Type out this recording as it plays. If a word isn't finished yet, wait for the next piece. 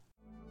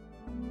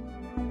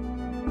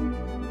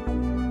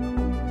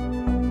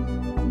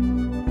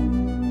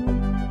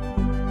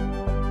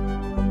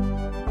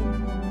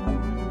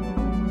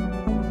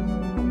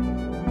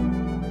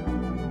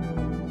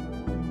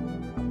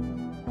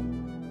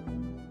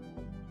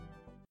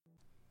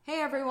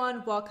Hey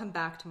everyone, welcome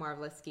back to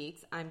Marvelous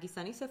Geeks. I'm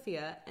Gisani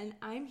Sophia, and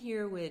I'm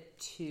here with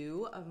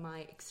two of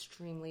my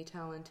extremely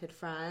talented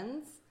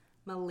friends,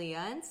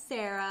 Malia and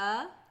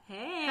Sarah.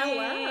 Hey.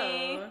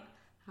 Hello.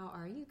 How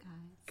are you guys?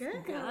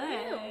 Good.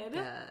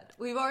 Good.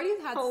 We've already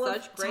had Full of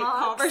such great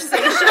talks.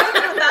 conversation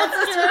about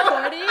this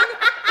recording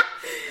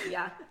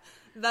Yeah.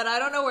 that I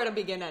don't know where to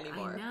begin I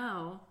anymore.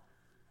 know.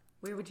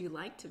 Where would you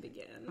like to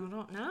begin? I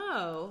don't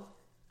know.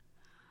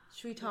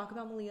 Should we talk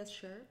about Malia's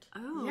shirt?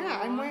 Oh. Yeah,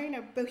 I'm wearing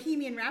a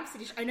Bohemian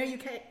Rhapsody shirt. I know you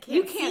can't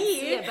You can't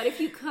see it, but if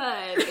you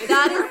could, it's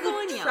That is purple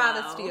and the yellow.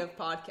 travesty of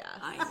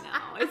podcasts. I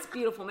know. It's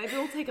beautiful. Maybe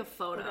we'll take a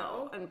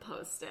photo and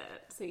post it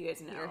so you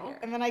guys know. here.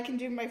 And then I can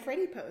do my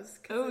Freddie pose.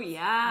 Oh,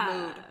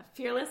 yeah. Mood.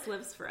 Fearless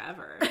lives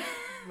forever.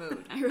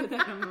 Mood. I wrote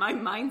that in my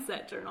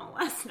mindset journal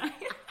last night.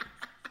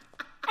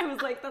 I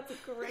was like, that's a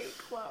great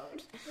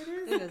quote.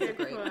 It It is a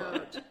great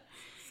quote.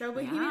 So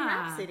Bohemian Yeah.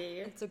 Rhapsody.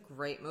 It's a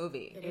great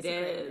movie. It is a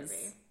great is.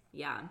 movie.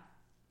 Yeah.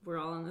 We're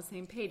all on the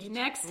same page.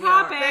 Next We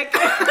are. topic.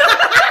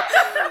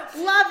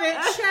 Love it.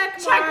 Check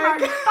Check mark.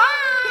 mark.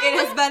 Bye.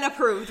 It has been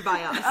approved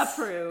by us.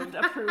 Approved.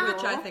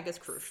 Which I think is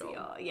crucial.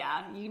 Seal.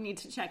 Yeah, you need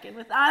to check in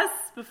with us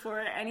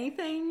before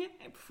anything,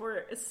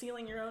 before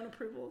sealing your own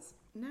approvals.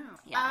 No.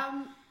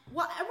 Yeah.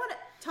 Well, I want to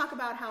talk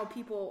about how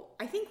people,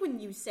 I think when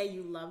you say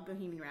you love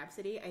Bohemian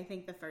Rhapsody, I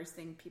think the first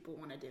thing people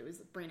want to do is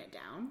bring it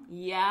down.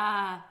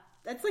 Yeah.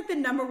 That's like the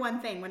number one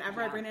thing.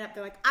 Whenever I Yeah. bring it up,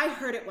 they're like, I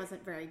heard it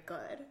wasn't very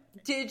good.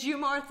 Did you,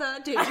 Martha?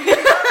 Did you?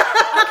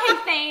 Okay,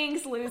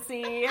 thanks,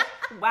 Lucy.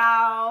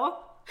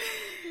 Wow.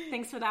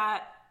 Thanks for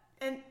that.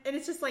 And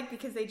it's just like,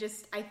 because they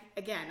just, I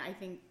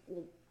think,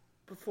 well,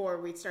 before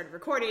we started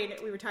recording,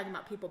 we were talking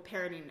about people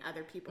parroting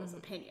other people's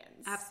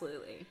opinions.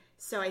 Absolutely.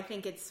 So I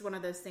think it's one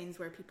of those things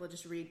where people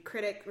just read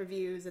critic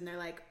reviews and they're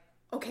like,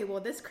 okay, well,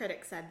 this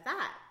critic said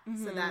that,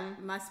 so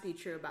that must be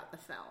true about the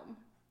film.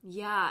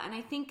 Yeah, and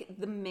I think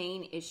the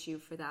main issue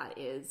for that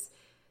is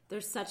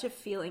there's such a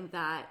feeling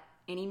that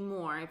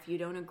anymore, if you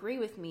don't agree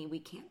with me, we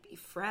can't be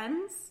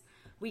friends.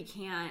 We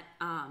can't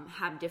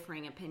have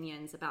differing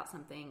opinions about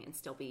something and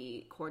still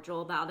be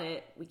cordial about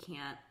it. We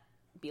can't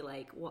be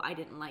like, well, I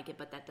didn't like it,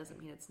 but that doesn't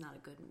mean it's not a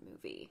good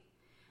movie.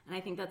 And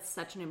I think that's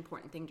such an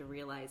important thing to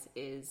realize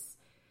is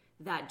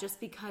that just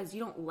because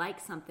you don't like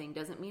something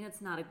doesn't mean it's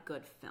not a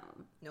good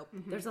film. Nope.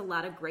 There's a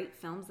lot of great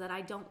films that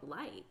I don't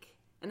like.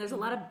 And there's a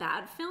lot of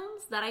bad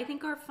films that I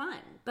think are fun.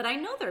 But I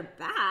know they're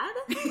bad.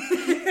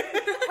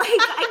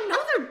 I know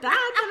they're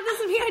bad, but it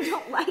doesn't mean I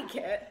don't like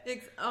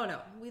it. Oh no,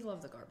 we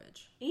love the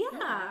garbage.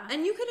 Yeah.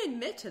 And you can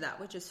admit to that,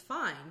 which is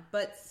fine.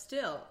 But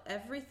still,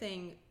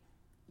 everything,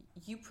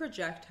 you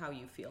project how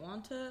you feel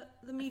onto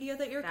the media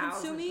that you're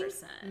consuming.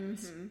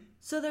 1000%.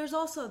 So there's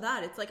also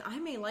that. It's like, I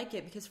may like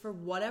it because for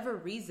whatever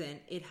reason,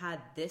 it had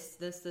this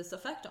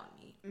effect on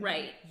me.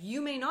 Right.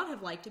 You may not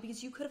have liked it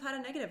because you could have had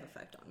a negative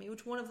effect on me,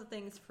 which one of the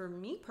things for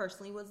me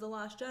personally was The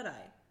Last Jedi.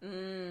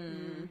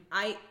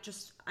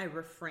 I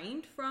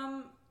refrained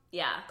from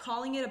Yeah.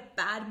 calling it a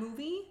bad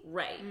movie,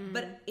 Right.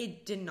 but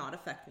it did not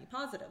affect me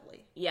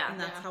positively. Yeah. And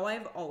that's Yeah. how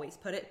I've always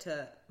put it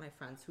to my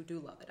friends who do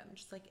love it. I'm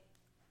just like,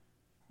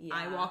 Yeah.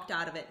 I walked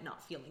out of it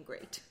not feeling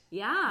great.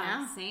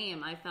 Yeah,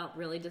 same. I felt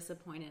really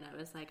disappointed. I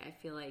was like, I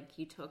feel like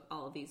you took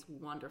all of these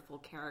wonderful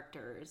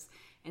characters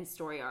and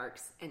story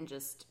arcs and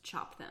just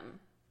chopped them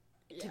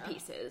to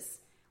pieces.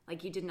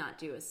 Like, you did not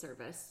do a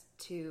service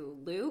to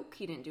Luke.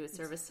 You didn't do a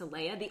service to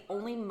Leia. The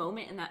only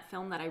moment in that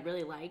film that I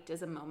really liked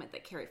is a moment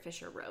that Carrie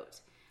Fisher wrote.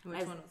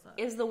 Which one was that?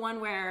 Is the one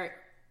where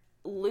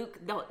Luke,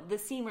 the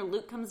scene where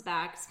Luke comes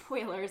back,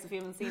 spoilers if you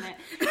haven't seen it,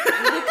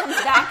 Luke comes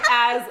back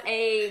as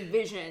a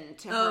vision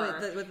to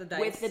her. with the dice.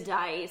 With the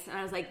dice. And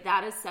I was like,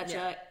 that is such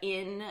a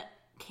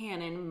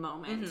in-canon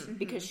moment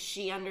because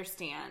she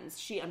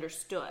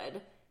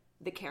understood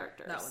the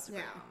characters. That was a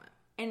great moment.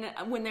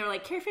 And when they were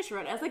like, Carrie Fisher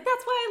wrote it, I was like,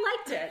 that's why I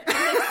liked it.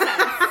 It makes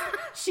sense.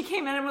 She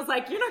came in and was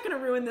like, you're not going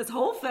to ruin this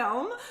whole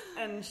film.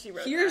 And she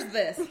wrote Here's that.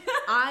 this.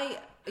 I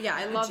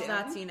love Jim.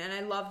 that scene, and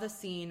I love the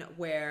scene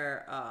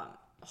where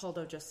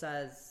Holdo just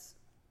says,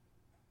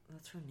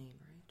 that's her name,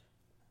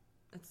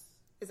 right?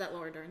 Is that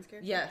Laura Dern's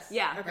character? Yes.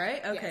 Yeah.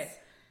 Right? Okay. Yes.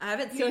 I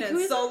haven't You're seen like, it who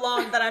in is so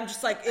long that I'm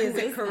just like, is Who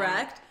it is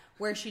correct?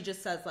 Where she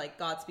just says, like,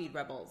 Godspeed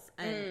Rebels,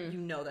 and you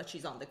know that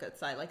she's on the good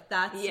side. Like,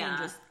 that scene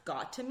just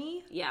got to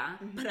me. Yeah.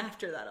 But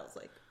after that, I was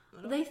like,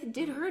 They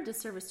did her a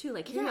disservice too.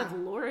 Like, here you have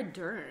Laura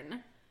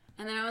Dern.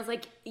 And then I was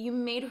like, you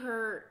made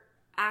her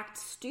act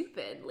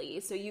stupidly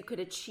so you could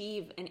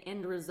achieve an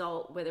end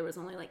result where there was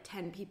only like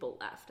 10 people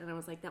left. And I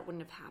was like, that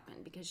wouldn't have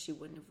happened because she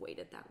wouldn't have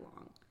waited that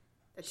long.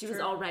 That's She was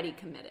true. already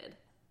committed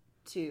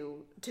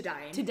to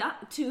dying.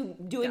 to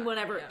doing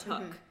whatever it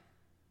took.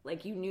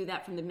 Like, you knew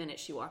that from the minute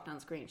she walked on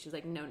screen. She was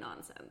like, no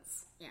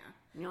nonsense. Yeah.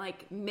 And you're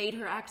like, made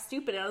her act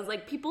stupid. And I was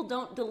like, people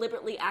don't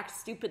deliberately act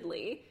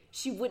stupidly.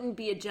 She wouldn't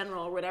be a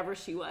general or whatever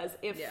she was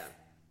if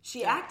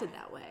she acted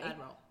that way.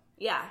 Admiral.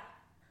 Yeah.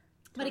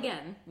 But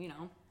again, you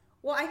know.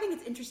 Well, I think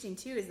it's interesting,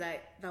 too, is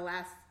that The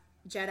Last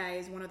Jedi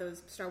is one of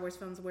those Star Wars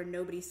films where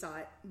nobody saw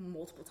it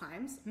multiple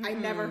times. I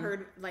never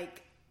heard,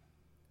 like,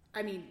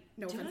 I mean,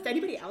 no offense to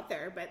anybody out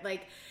there, but,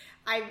 like,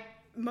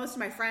 most of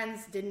my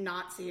friends did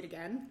not see it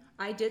again.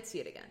 I did see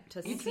it again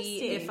to see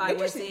Interesting. if I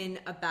was in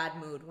a bad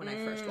mood when I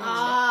first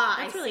watched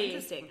That's really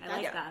interesting. I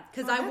like that. it.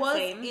 Because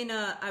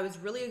I was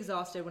really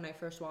exhausted when I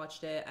first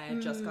watched it. I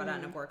had just got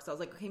out of work, so I was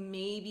like, okay,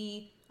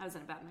 maybe I was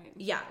in a bad mood.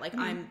 yeah, like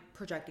I'm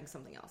projecting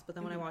something else. But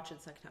then when I watched it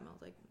the second time, I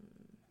was like,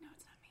 No,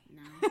 it's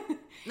not me.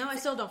 no, I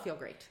still don't feel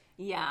great.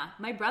 Yeah,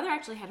 my brother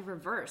actually had a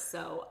reverse,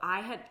 so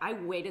I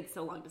waited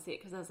so long to see it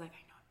because I was like,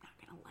 I know I'm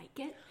not gonna like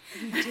it.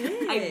 You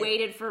did. I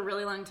waited for a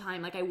really long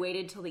time. Like I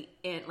waited till the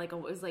end. Like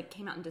it was like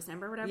came out in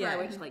December or whatever. Yeah. I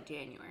waited till like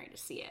January to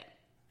see it,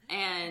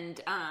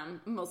 and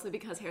mostly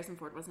because Harrison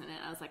Ford wasn't in it.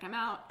 I was like, I'm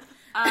out.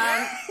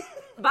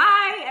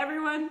 Bye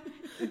everyone.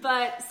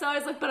 But so I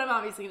was like, but I'm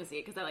obviously gonna see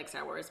it because I like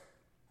Star Wars.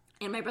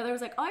 And my brother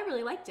was like, oh, I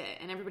really liked it,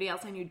 and everybody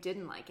else I knew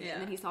didn't like it. Yeah.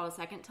 And then he saw it a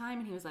second time,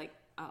 and he was like,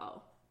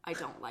 oh, I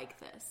don't like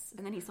this.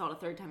 And then he saw it a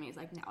third time, and he was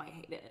like, now I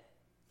hate it.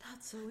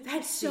 That's so interesting.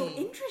 That's so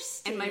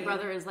interesting. And my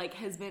brother is like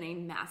has been a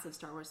massive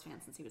Star Wars fan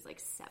since he was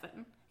like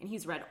 7, and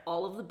he's read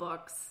all of the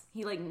books.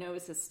 He like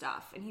knows his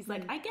stuff, and he's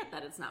like, I get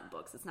that it's not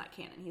books, it's not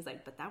canon. He's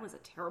like, but that was a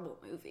terrible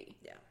movie.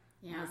 Yeah.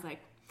 And I was like,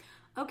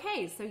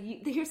 okay, so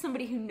here's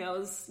somebody who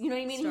knows, you know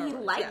what I mean? Star He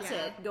Wars, liked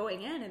yeah. it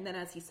going in, and then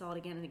as he saw it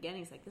again and again,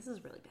 he's like, this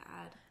is really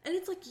bad. And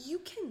it's like you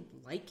can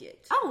like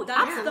it. Oh,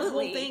 that's the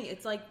absolutely. whole thing.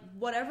 It's like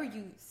whatever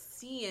you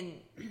see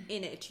in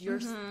it,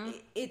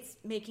 it's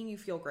making you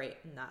feel great,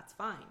 and that's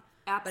fine.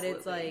 Absolutely. But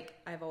it's like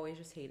I've always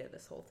just hated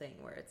this whole thing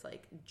where it's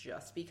like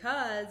just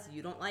because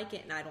you don't like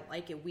it and I don't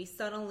like it, we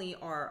suddenly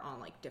are on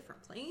like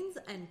different planes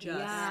and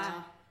just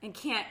and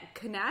can't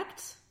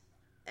connect.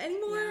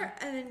 anymore.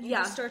 And then you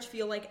just start to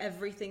feel like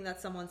everything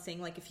that someone's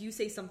saying, like if you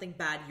say something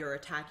bad, you're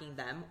attacking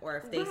them, or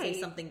if they say Right.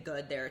 something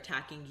good, they're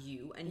attacking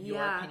you and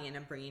your opinion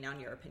and bringing down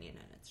your opinion,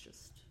 and it's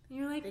just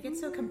You're like, they get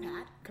so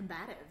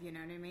combative, you know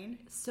what I mean?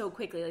 so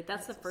quickly. Like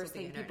that's the first the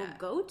thing people internet.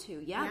 go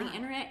to. Yeah, the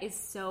internet is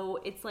so.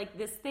 It's like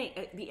this thing.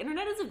 The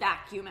internet is a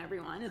vacuum.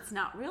 Everyone, it's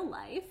not real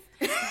life.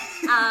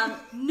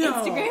 no.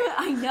 Instagram.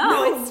 I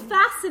know it's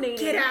fascinating.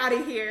 Get out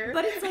of here.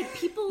 But it's like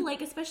people,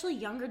 like especially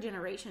younger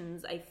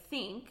generations. I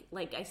think,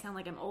 like I sound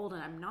like I'm old,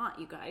 and I'm not.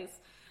 You guys,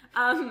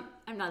 I'm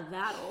not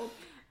that old.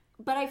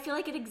 But I feel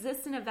like it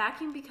exists in a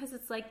vacuum because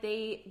it's like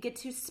they get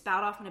to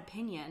spout off an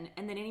opinion,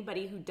 and then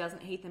anybody who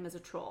doesn't hate them is a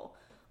troll.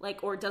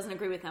 Like, or doesn't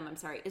agree with them, I'm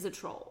sorry, is a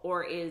troll.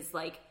 Or is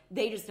like,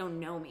 they just don't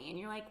know me. And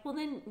you're like, well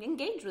then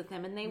engage with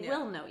them and they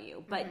will know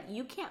you. But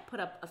you can't put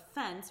up a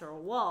fence or a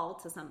wall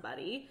to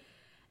somebody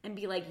and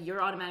be like,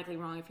 you're automatically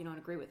wrong if you don't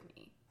agree with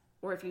me.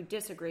 Or if you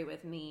disagree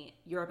with me,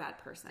 you're a bad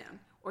person.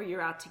 Or you're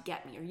out to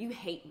get me. Or you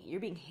hate me. You're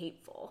being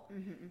hateful. You're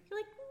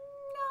like,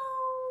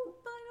 no,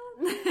 but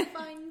I don't.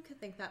 Fine, you could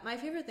think that. My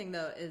favorite thing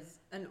though is,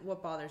 and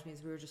what bothers me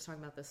is, we were just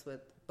talking about this with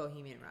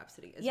Bohemian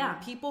Rhapsody, is when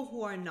people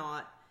who are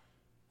not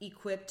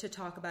equipped to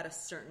talk about a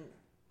certain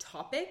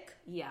topic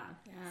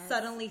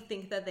suddenly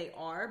think that they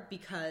are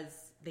because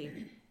they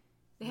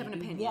have an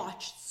opinion.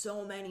 Watched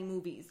so many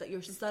movies that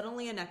you're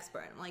suddenly an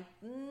expert. I'm like,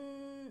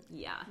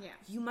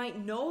 you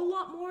might know a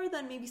lot more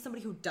than maybe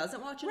somebody who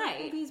doesn't watch enough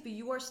movies, but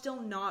you are still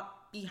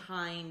not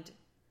behind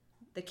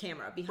the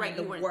camera, behind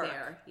the work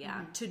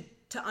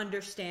to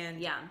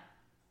understand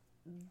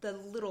the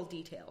little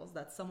details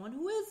that someone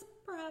who is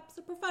perhaps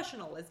a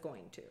professional is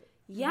going to.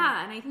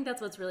 Yeah, and I think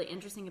that's what's really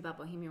interesting about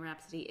Bohemian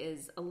Rhapsody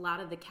is a lot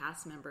of the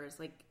cast members,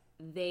 like,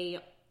 they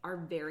are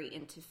very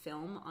into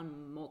film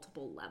on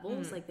multiple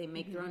levels. Like, they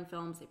make their own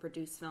films, they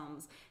produce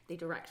films, they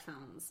direct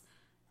films.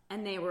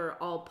 And they were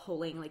all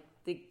pulling, like,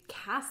 the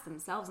cast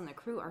themselves and the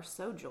crew are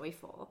so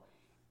joyful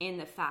in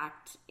the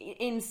fact,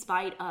 in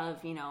spite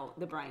of, you know,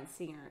 the Bryan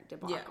Singer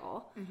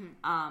debacle.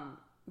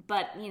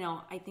 But, you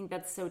know, I think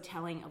that's so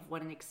telling of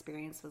what an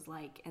experience was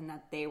like, and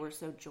that they were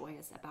so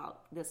joyous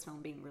about this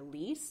film being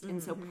released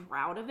and so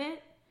proud of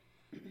it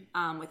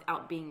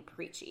without being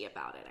preachy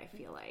about it, I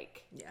feel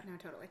like. Yeah. No,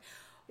 totally.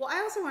 Well, I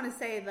also want to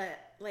say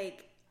that,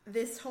 like,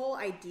 this whole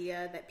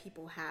idea that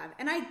people have,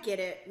 and I get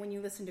it, when you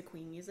listen to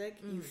Queen music,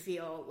 you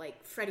feel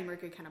like Freddie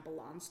Mercury kind of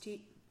belongs to you,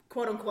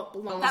 quote unquote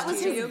belongs to you. That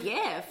was his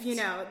gift. You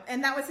know,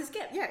 and that was his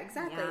gift. Yeah,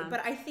 exactly. Yeah.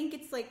 But I think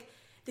it's like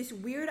this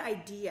weird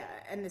idea,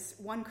 and this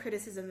one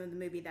criticism of the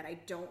movie that I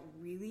don't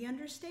really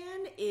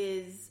understand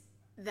is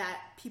that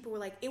people were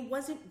like, it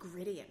wasn't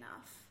gritty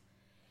enough.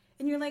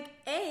 And you're like,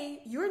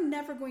 A, you're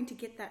never going to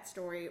get that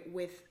story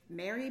with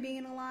Mary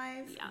being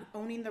alive,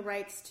 owning the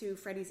rights to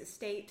Freddie's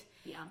estate,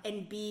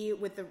 and B,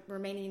 with the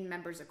remaining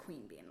members of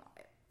Queen being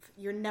alive.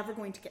 You're never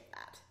going to get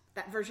that.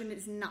 That version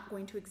is not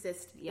going to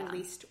exist, at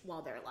least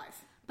while they're alive.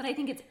 But I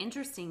think it's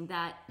interesting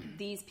that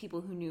these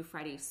people who knew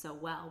Freddie so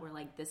well were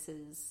like, this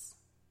is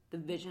the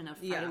vision of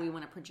Freddie we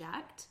want to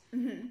project.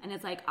 And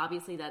it's like,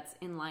 obviously that's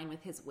in line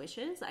with his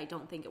wishes. I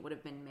don't think it would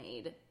have been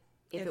made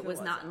if it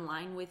was not in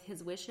line with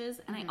his wishes.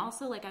 And I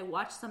also, like, I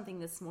watched something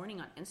this morning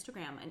on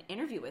Instagram, an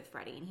interview with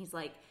Freddie, and he's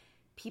like,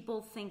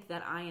 people think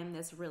that I am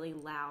this really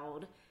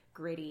loud,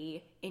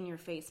 gritty,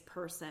 in-your-face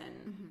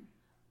person.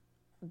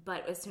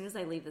 But as soon as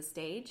I leave the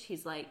stage,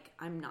 he's like,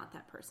 I'm not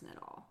that person at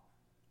all.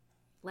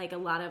 Like,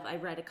 I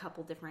read a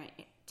couple different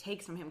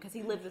takes from him, because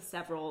he lived with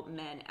several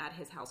men at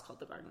his house called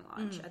the Garden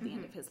Lodge at the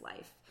end of his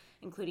life,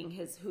 including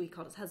who he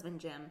called his husband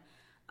Jim.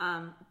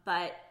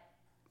 But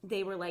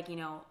they were like,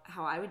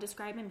 how I would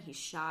describe him, he's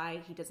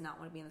shy. He does not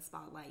want to be in the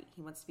spotlight.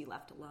 He wants to be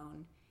left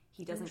alone.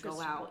 He doesn't go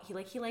out.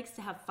 He likes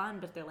to have fun,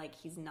 but they're like,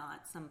 he's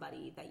not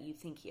somebody that you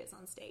think he is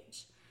on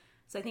stage.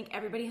 So I think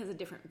everybody has a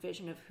different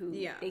vision of who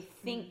they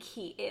think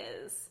he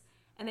is,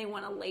 and they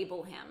want to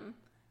label him.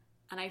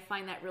 And I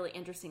find that really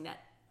interesting that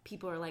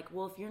people are like,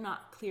 well, if you're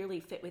not clearly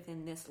fit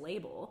within this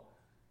label,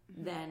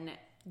 then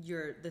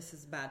this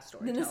is bad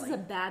storytelling. Then this is a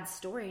bad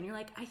story. And you're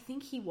like, I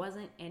think he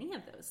wasn't any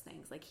of those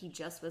things. Like, he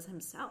just was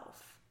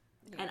himself.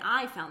 Yeah. And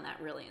I found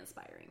that really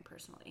inspiring,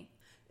 personally.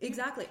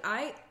 Exactly.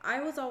 I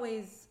was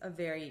always a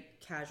very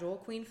casual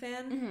Queen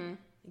fan. Mm-hmm.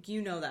 Like,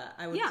 you know that.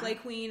 I would play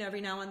Queen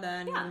every now and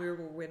then when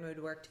we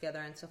would work together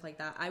and stuff like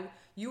that.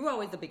 You were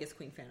always the biggest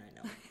Queen fan I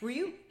know. Were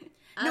you?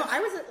 No, I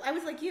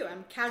was like you.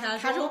 I'm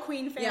casual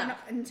Queen fan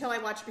until I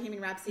watched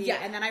Bohemian Rhapsody,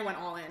 and then I went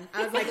all in.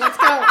 I was like, let's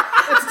go.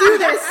 Let's do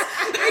this.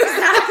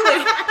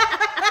 Exactly.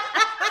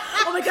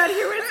 Oh my God,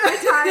 here is my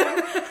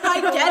time.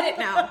 I get it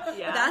now.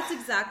 Yeah. That's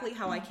exactly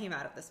how I came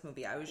out of this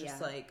movie. I was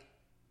just like,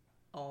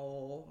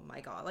 oh my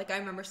God. Like, I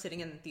remember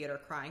sitting in the theater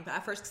crying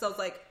at first because I was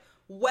like,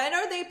 when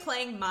are they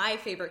playing my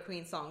favorite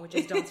Queen song, which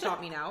is Don't Stop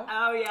Me Now?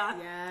 Oh, yeah.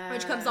 Yes.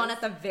 Which comes on at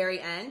the very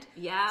end.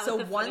 Yeah. So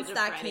once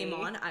that came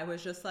on, I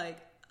was just like,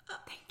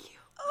 thank you.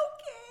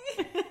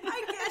 Okay,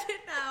 I get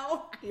it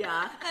now.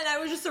 Yeah. And I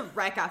was just a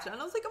wreck after that.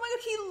 And I was like, oh my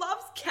God, he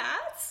loves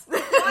cats?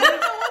 Why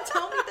did no one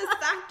tell me this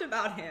fact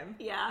about him?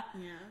 Yeah.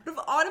 Would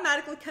have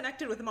automatically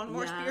connected with him on a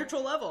more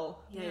spiritual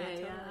level.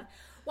 Yeah.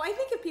 Well, I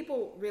think if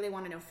people really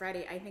want to know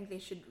Freddie, I think they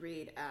should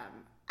read,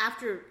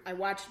 after I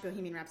watched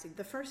Bohemian Rhapsody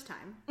the first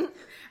time,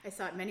 I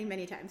saw it many,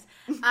 many times,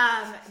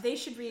 they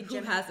should read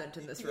Jim... Who hasn't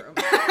in this room?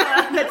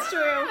 That's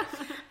true.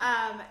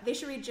 They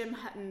should read Jim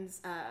Hutton's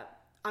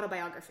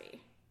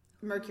autobiography,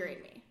 Mercury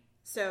and Me.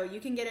 So you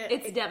can get it.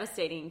 It's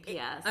devastating,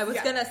 P.S. I was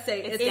going to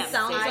say, it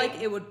sounds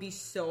like it would be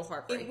so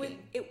heartbreaking.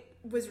 It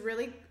was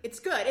really... It's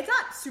good. It's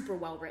not super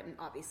well written,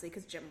 obviously,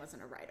 because Jim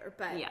wasn't a writer.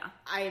 But,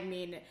 I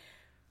mean...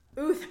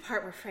 Ooh, the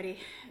part where Freddie,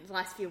 the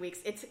last few weeks,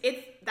 it's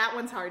that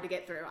one's hard to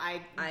get through.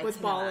 I was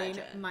bawling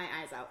my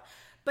eyes out.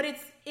 But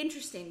it's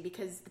interesting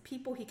because the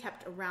people he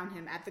kept around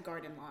him at the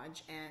Garden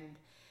Lodge, and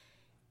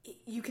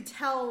you could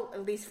tell,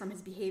 at least from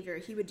his behavior,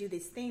 he would do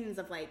these things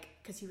of like,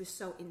 because he was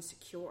so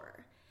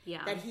insecure,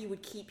 that he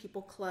would keep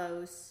people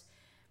close.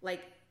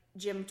 Like,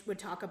 Jim would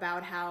talk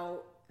about how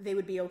they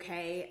would be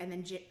okay, and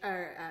then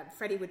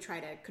Freddie would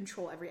try to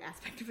control every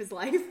aspect of his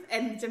life,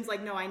 and Jim's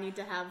like, no, I need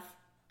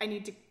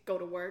to go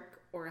to work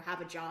or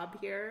have a job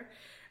here.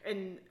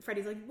 And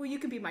Freddie's like, well, you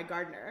can be my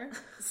gardener.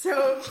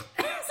 So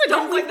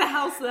don't leave the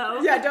house,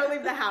 though. Yeah, don't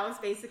leave the house,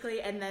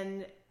 basically. And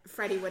then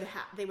Freddie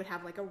they would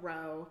have like a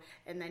row,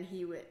 and then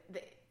he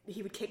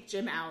would kick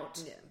Jim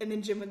out, and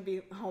then Jim would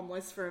be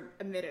homeless for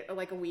a minute or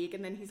like a week,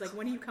 and then he's like,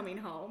 when are you coming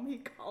home?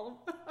 He'd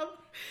call him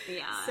up.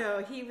 Yeah.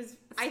 So he was...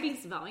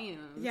 Speaks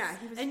volumes. Yeah.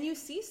 He was, and you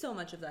see so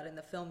much of that in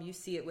the film. You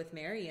see it with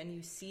Mary, and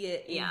you see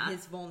it in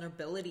his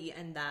vulnerability,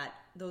 and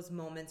those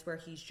moments where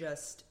he's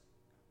just...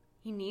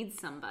 He needs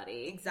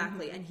somebody.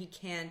 Exactly.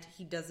 Mm-hmm. And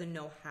he doesn't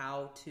know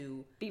how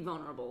to... be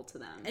vulnerable to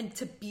them. And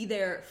to be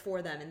there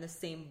for them in the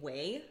same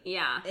way.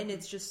 Yeah. And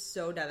it's just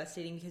so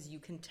devastating because you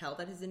can tell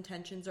that his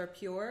intentions are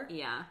pure.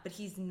 Yeah. But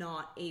he's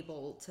not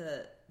able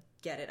to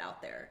get it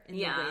out there in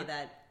the way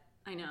that...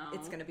 I know.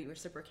 It's going to be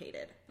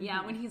reciprocated. Yeah,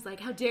 mm-hmm. When he's like,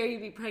 how dare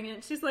you be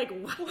pregnant? She's like,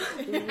 what?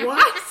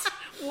 What?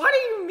 What do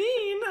you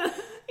mean?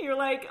 You're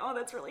like, oh,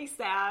 that's really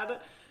sad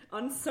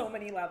on so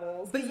many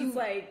levels. But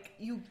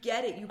you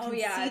get it. You can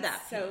see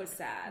that. It's so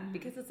sad. Mm-hmm.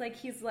 Because it's like,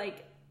 he's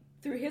like,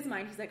 through his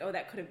mind, he's like, oh,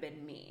 that could have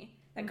been me.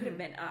 That could have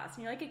been us.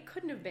 And you're like, it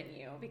couldn't have been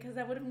you because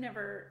that would have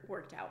never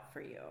worked out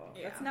for you.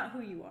 Yeah. That's not who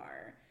you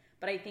are.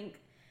 But I think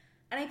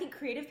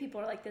creative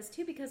people are like this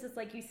too, because it's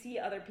like you see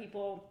other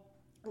people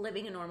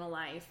living a normal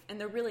life and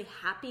they're really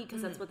happy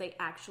because that's what they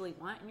actually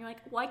want, and you're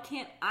like, why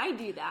can't I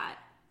do that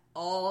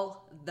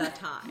all the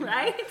time?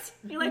 Right?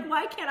 You're like,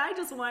 why can't I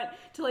just want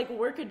to like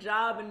work a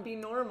job and be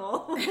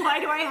normal? Why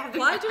do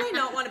I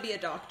not want to be a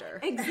doctor?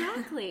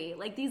 Exactly.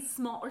 Like these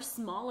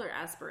smaller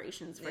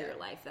aspirations for your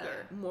life that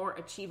are more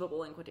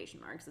achievable, in quotation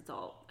marks. It's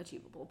all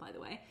achievable, by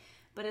the way,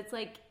 but it's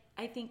like,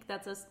 I think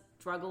that's a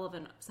struggle of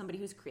somebody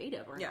who's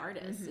creative or an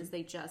artist, is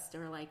they just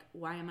are like,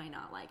 why am I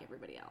not like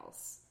everybody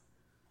else?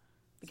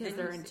 Because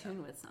they're in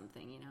tune with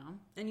something, you know?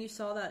 And you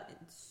saw that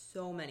in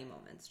so many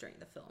moments during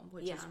the film,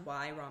 which is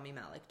why Rami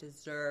Malek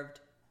deserved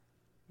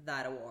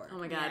that award. Oh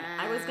my God. Yes.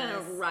 I was going to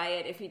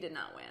riot if he did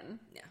not win.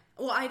 Yeah.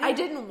 Well, I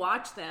didn't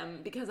watch them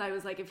because I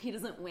was like, if he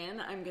doesn't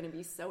win, I'm going to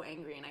be so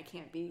angry, and I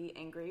can't be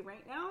angry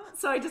right now.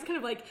 So I just kind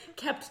of like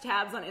kept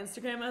tabs on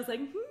Instagram. I was like,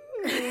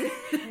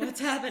 what's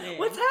happening?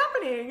 What's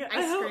happening?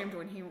 I screamed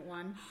when he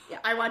won. Yeah.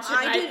 I watched it.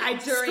 I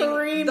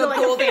screamed the like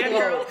Golden a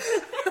Globes.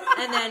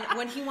 And then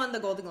when he won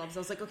the Golden Globes, I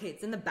was like, okay,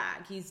 it's in the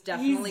bag. He's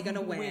definitely going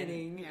to win.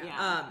 Winning.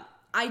 Yeah.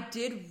 I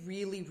did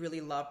really,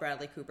 really love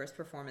Bradley Cooper's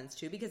performance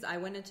too, because I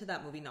went into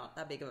that movie not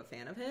that big of a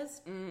fan of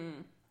his.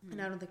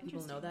 And I don't think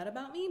people know that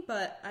about me,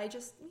 but he's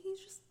just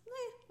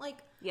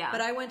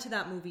But I went to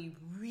that movie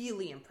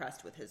really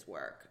impressed with his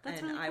work. That's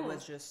and really cool. I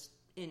was just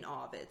in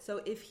awe of it.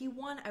 So if he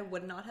won, I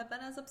would not have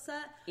been as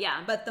upset.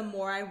 Yeah. But the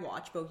more I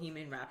watch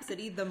Bohemian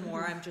Rhapsody, the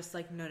more I'm just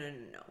like, no.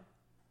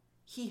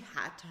 He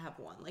had to have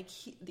won. Like,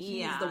 he's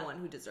the one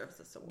who deserves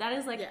this award. That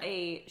is like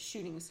a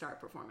shooting star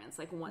performance,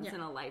 like once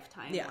in a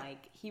lifetime. Yeah.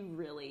 Like, he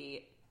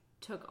really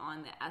took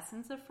on the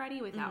essence of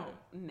Freddie without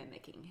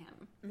mimicking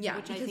him. Yeah,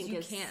 which because I think you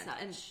is can't.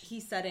 such... And he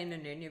said in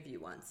an interview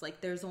once, like,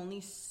 there's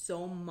only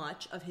so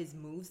much of his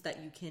moves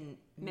that you can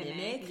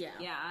mimic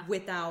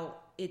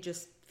without it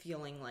just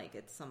feeling like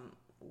it's some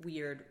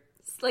weird...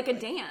 It's like a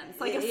dance,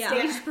 like a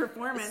stage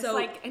performance. So,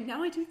 like, and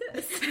now I do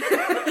this.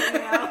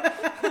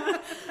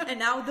 And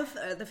now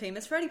the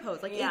famous Freddie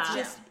pose. Like, it's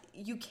just,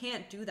 you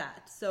can't do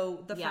that.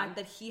 So the fact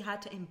that he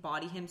had to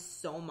embody him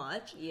so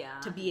much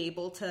to be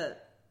able to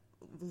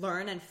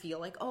learn and feel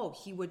like, oh,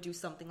 he would do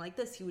something like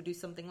this, he would do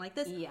something like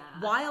this,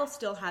 while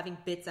still having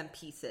bits and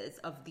pieces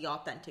of the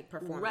authentic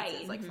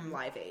performances, like from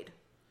Live Aid.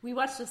 We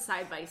watched a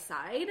side by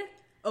side.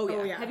 Oh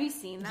yeah. Have you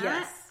seen that?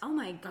 Yes. Oh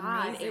my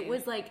god, amazing. It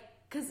was like,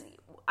 because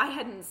I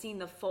hadn't seen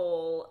the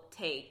full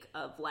take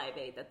of Live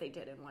Aid that they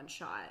did in one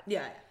shot.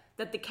 Yeah.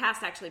 That the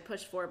cast actually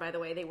pushed for, by the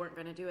way. They weren't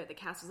going to do it. The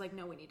cast was like,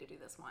 no, we need to do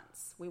this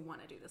once. We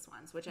want to do this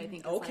once, which I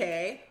think is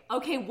okay,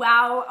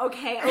 wow,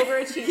 okay,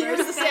 overachievers. Here's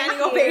the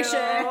standing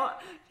ovation.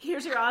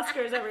 Here's your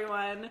Oscars,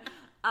 everyone.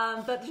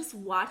 But just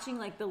watching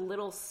like the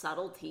little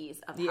subtleties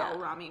of how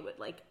Rami would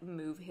like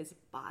move his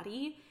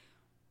body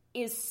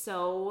is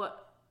so,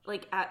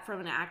 like, from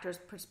an actor's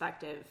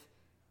perspective,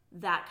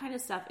 that kind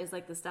of stuff is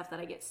like the stuff that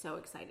I get so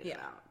excited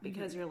about,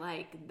 because you're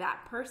like,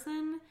 that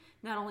person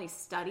not only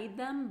studied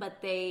them, but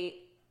they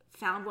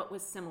found what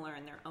was similar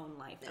in their own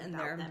life and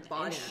about them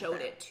and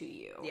showed it to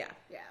you. Yeah.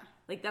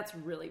 Like, that's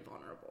really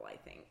vulnerable, I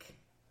think.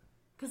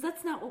 Because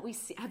that's not what we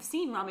have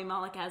seen Rami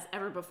Malek as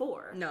ever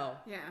before. No.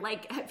 Yeah.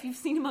 Like, if you've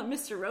seen him on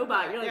Mr.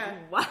 Robot, you're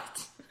like,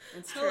 what?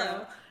 It's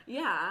true.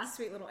 Yeah.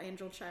 Sweet little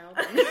angel child.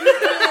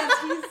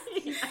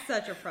 he's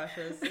such a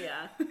precious.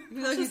 Yeah.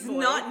 Even though he's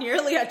not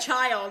nearly a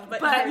child,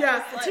 but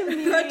like, to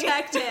me,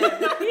 protect him.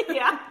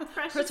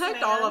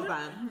 Protect man. All of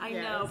them. I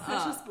know.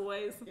 Precious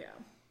boys. Yeah.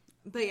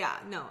 But yeah,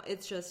 no,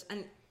 it's just,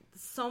 and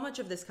so much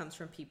of this comes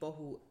from people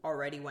who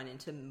already went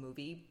into the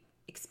movie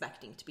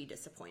expecting to be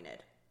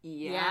disappointed.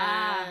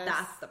 Yeah.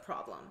 That's the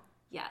problem.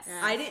 Yes.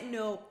 I didn't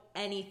know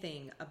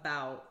anything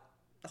about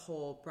the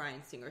whole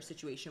Bryan Singer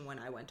situation when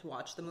I went to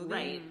watch the movie.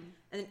 Right.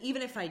 And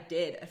even if I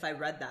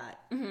read that,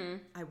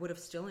 I would have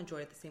still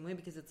enjoyed it the same way,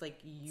 because it's like,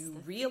 you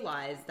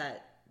realize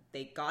that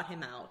they got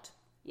him out.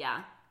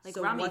 Yeah. Like,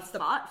 so Rami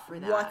fought for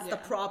that. What's the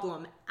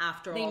problem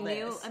after all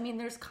this? I mean,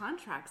 there's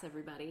contracts,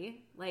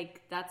 everybody.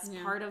 Like, that's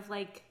part of,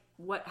 like,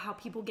 how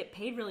people get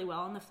paid really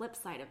well on the flip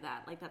side of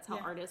that. Like, that's how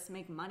artists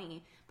make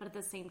money. But at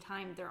the same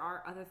time, there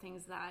are other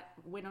things that,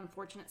 when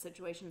unfortunate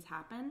situations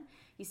happen,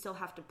 you still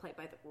have to play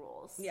by the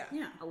rules. Yeah.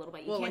 A little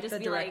bit. You can't like just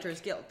the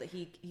Directors Guild, that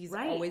he's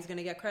always going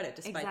to get credit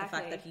despite the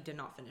fact that he did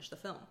not finish the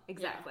film.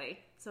 Exactly. Yeah.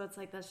 So it's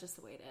like, that's just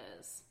the way it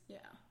is. Yeah.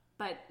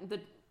 But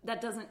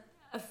that doesn't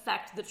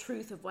affect the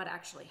truth of what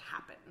actually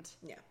happened.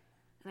 Yeah.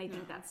 And I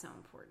think that's so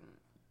important.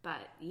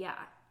 But yeah,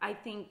 I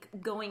think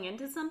going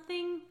into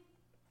something,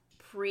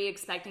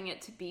 pre-expecting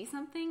it to be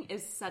something,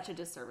 is such a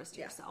disservice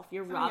to yourself.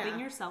 You're robbing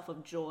yourself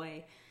of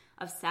joy,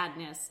 of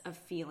sadness, of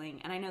feeling.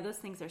 And I know those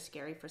things are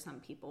scary for some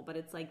people, but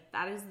it's like,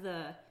 that is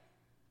the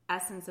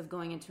essence of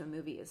going into a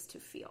movie, is to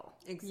feel.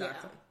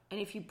 Exactly. And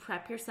if you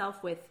prep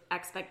yourself with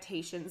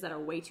expectations that are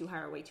way too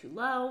high or way too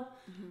low,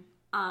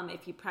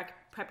 if you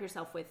prep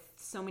yourself with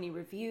so many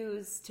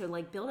reviews to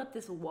like build up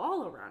this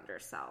wall around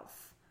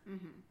yourself.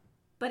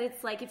 But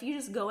it's like, if you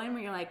just go in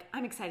where you're like,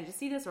 I'm excited to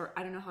see this, or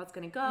I don't know how it's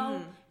going to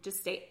go, just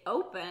stay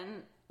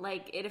open,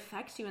 like, it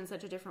affects you in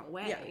such a different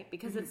way,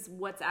 because it's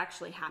what's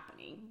actually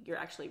happening. You're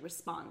actually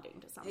responding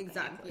to something.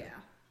 Exactly. Yeah.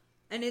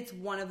 And it's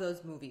one of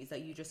those movies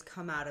that you just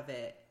come out of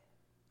it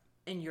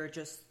and you're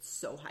just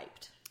so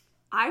hyped.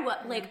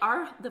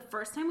 The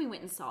first time we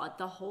went and saw it,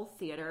 the whole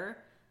theater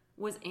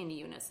was in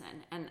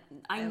unison. And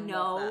I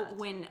know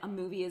when a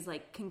movie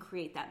can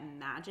create that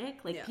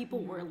magic,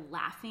 people were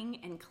laughing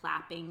and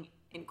clapping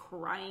and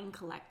crying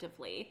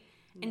collectively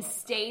and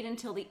stayed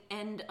until the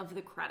end of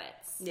the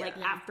credits.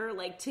 After,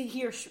 to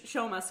hear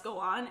Show Must Go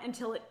On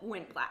until it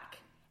went black.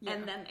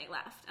 And then they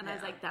left. And I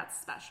was like,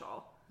 that's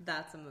special.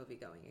 That's a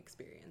movie-going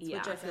experience,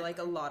 which I feel like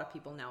a lot of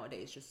people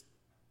nowadays just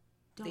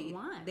don't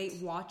want. They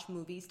watch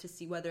movies to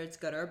see whether it's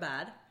good or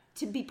bad.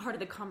 To be part of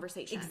the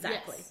conversation.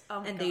 Exactly. Yes.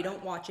 Oh, and they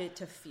don't watch it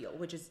to feel,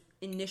 which is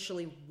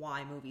initially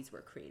why movies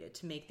were created,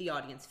 to make the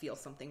audience feel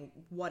something,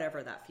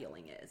 whatever that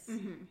feeling is.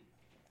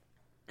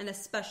 And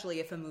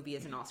especially if a movie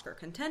is an Oscar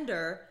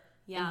contender,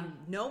 and you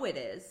know it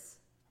is.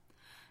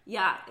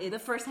 Yeah, the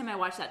first time I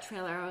watched that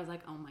trailer, I was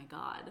like, oh my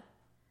God.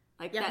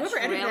 That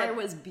trailer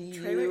was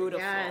beautiful.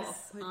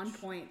 Yes, on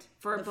point.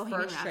 For the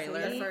first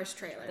trailer. The first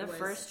trailer. The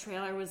first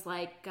trailer was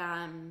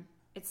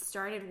it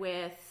started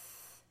with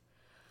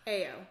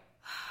AO.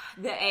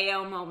 The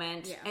AO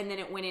moment, and then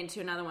it went into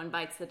Another One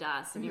Bites the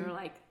Dust, and you were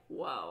like,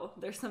 whoa,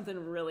 there's something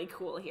really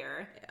cool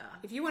here. Yeah.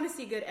 If you want to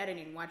see good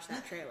editing, watch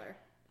that trailer.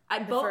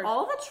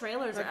 All the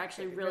trailers are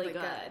actually really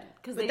good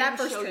because they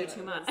didn't show you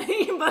too much.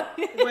 But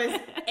it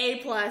was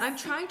A+. I'm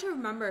trying to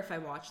remember if I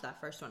watched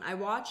that first one. I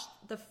watched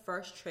the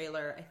first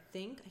trailer. I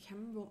can't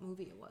remember what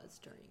movie it was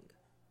during,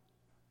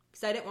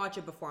 because I didn't watch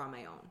it before on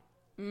my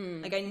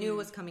own. Like I knew it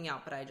was coming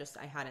out, but I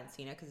hadn't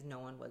seen it because no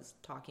one was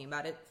talking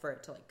about it for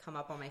it to like come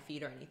up on my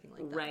feed or anything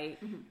like that.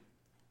 Right. Mm-hmm.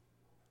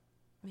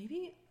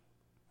 Maybe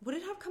would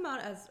it have come out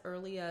as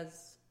early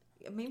as?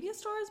 Maybe A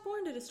Star Is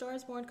Born? Did A Star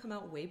Is Born come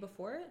out way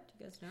before it? Do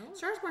you guys know?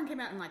 Star Is Born came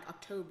out in like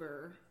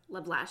October.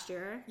 Of last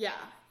year. Yeah.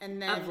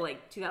 And then of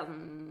like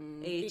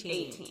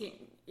 2018.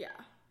 Yeah.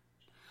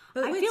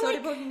 But I wait, feel so like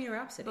did Bohemian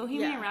Rhapsody.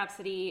 Bohemian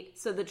Rhapsody.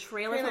 So the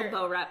trailer for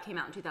Bo Rap came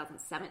out in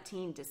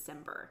 2017,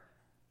 December.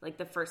 Like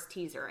the first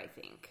teaser, I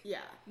think. Yeah.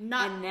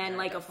 And then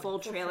like a full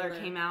trailer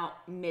came out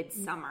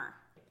midsummer.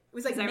 It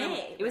was like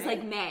May. It was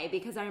like May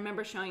because I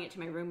remember showing it to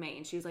my roommate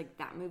and she was like,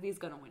 that movie's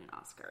going to win an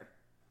Oscar.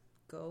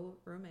 Go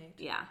roommate.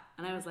 Yeah.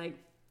 And I was like,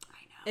 I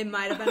know. It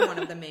might have been one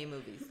of the May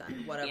movies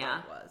then, whatever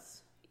it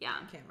was. Yeah.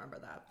 I can't remember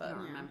that, but I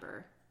don't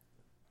remember.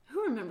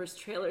 Who remembers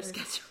trailer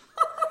schedule?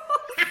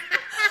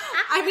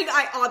 I mean,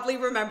 I oddly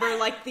remember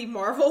like the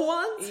Marvel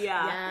ones.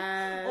 Yeah.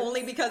 Yes.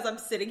 Only because I'm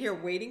sitting here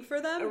waiting for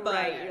them. But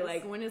Right. You're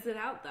like, when is it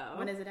out though?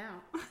 When is it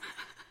out?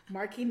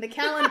 Marking the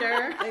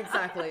calendar.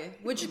 Exactly.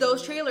 Which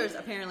those trailers,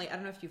 apparently, I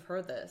don't know if you've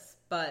heard this,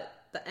 but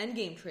the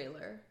Endgame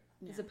trailer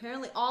is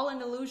apparently all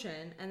an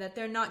illusion and that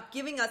they're not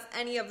giving us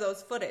any of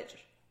those footage.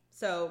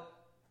 So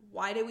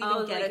why did we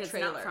even get a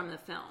trailer? It's not from the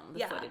film.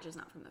 The footage is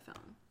not from the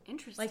film.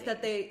 Interesting. Like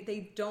that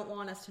they don't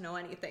want us to know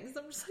anything.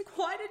 So I'm just like,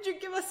 why did you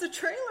give us a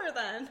trailer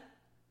then?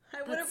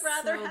 I would have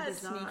rather so had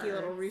bizarre. Sneaky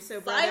little Russo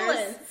brothers.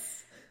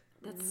 silence.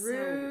 That's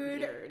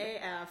Rude so weird.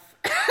 AF.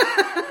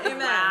 Amen.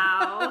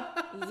 Wow.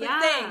 Yeah.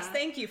 Thanks.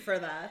 Thank you for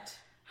that.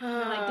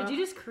 Like, did you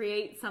just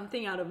create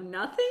something out of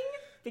nothing?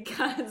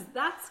 Because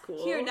that's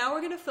cool. Here, now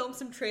we're going to film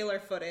some trailer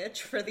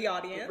footage for the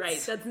audience.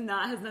 Right. Has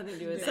nothing to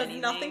do with anything.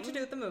 Has nothing to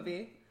do with the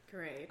movie.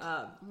 Great.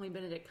 Only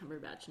Benedict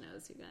Cumberbatch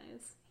knows, you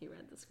guys. He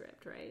read the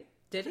script, right?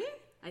 Did he?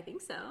 I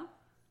think so.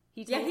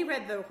 He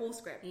read the whole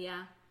script.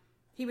 Yeah.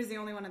 He was the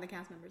only one of the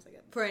cast members I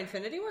get. For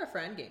Infinity War or for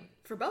Endgame?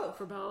 For both.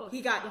 For both.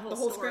 He got the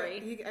whole story.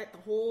 script. He got the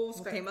whole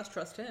script. They must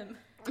trust him.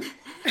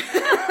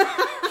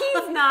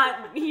 He's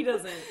not. He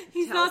doesn't.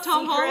 He's tell not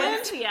Tom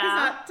secrets. Holland? Yeah. He's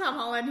not Tom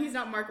Holland. He's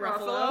not Mark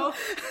Ruffalo.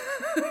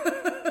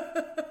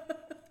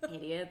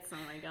 Idiots. Oh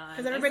my god.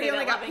 Because everybody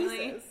only got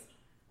pieces.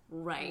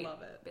 Right.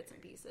 Love it. Bits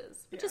and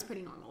pieces. Which is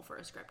pretty normal for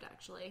a script,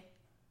 actually.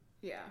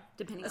 Yeah.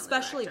 Depending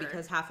Especially on the director.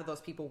 because half of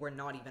those people were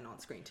not even on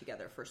screen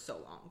together for so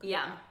long.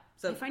 Yeah.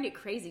 So I find it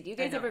crazy. Do you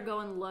guys ever go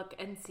and look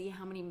and see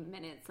how many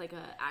minutes like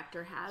a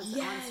actor has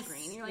on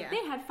screen? You're like,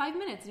 they had 5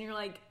 minutes, and you're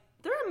like,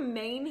 they're a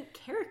main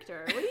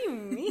character. What do you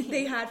mean?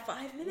 They had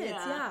 5 minutes,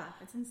 yeah.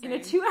 That's insane. In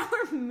a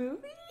 2-hour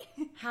movie?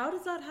 How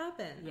does that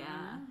happen?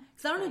 Yeah.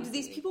 Because I don't know, do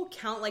these people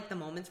count like the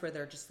moments where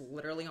they're just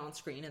literally on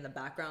screen in the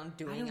background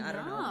doing, I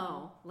don't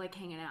know. Like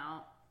hanging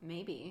out,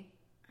 maybe.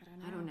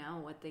 I don't know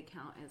what they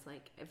count as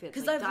like, if it's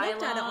Because like I've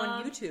looked at it on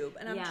dialogue. YouTube,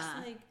 and I'm just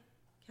like,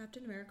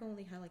 Captain America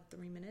only had like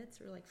 3 minutes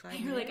or like 5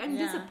 minutes. You're like, I'm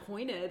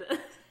disappointed.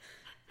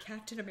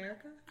 Captain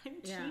America? I'm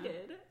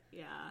cheated.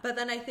 Yeah. But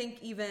then I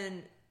think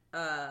even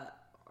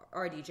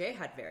RDJ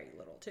had very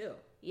little too.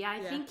 Yeah, I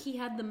think he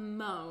had the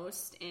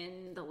most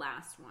in the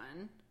last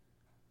one.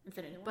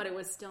 Infinity War. But it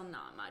was still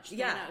not much.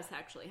 Yeah. Thanos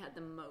actually had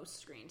the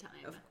most screen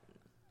time.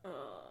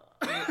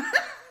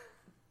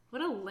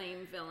 What a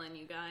lame villain,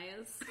 you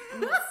guys. I'm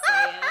gonna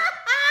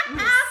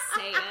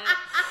say it.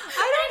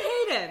 I don't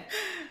hate him.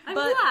 I'm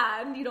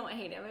glad you don't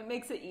hate him. It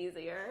makes it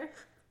easier.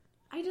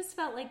 I just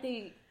felt like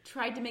they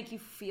tried to make you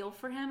feel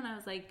for him, and I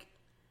was like,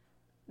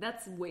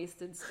 that's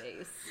wasted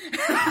space.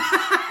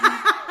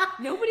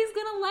 Nobody's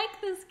gonna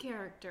like this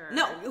character.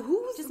 No,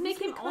 who's just make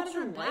him gonna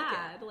ultra even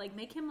bad. Like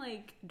make him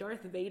like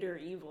Darth Vader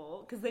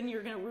evil, because then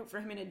you're gonna root for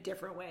him in a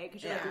different way.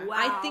 Because you're like, wow.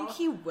 I think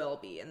he will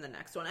be in the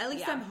next one. At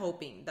least I'm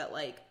hoping that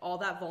like all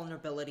that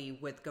vulnerability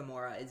with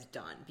Gamora is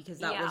done, because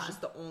that was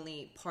just the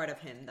only part of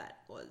him that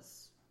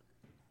was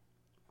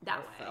that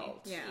way,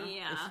 felt,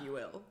 yeah, if you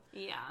will,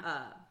 yeah.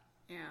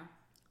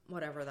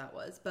 Whatever that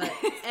was, but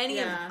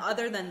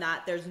other than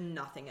that, there's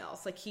nothing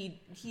else. Like he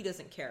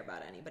doesn't care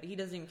about anybody. He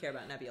doesn't even care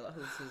about Nebula,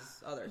 who's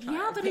his other child.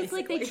 Yeah, but basically. it's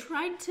like they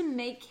tried to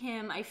make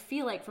him. I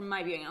feel like from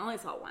my viewing, I only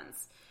saw it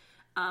once,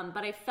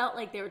 but I felt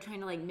like they were trying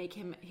to like make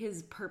him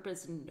his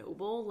purpose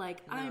noble. Like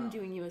I'm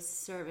doing you a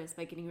service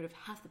by getting rid of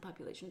half the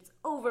population. It's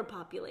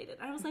overpopulated.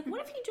 And I was like,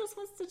 what if he just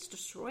wants to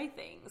destroy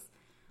things?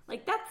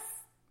 Like that's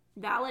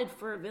valid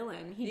for a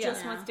villain. He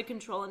just wants to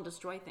control and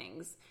destroy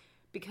things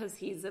because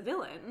he's a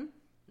villain.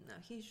 No,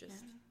 he's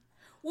just.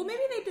 Well,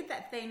 maybe they did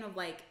that thing of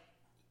like,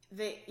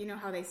 you know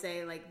how they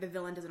say like the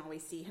villain doesn't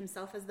always see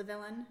himself as the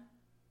villain.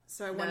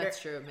 So I wonder. That's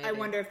true. Maybe. I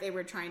wonder if they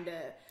were trying to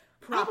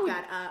prop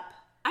that up.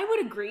 I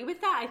would agree with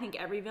that. I think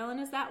every villain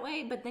is that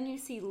way. But then you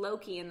see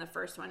Loki in the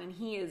first one, and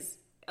he is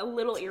a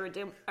little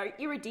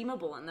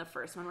irredeemable in the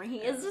first one, where he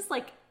is just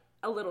like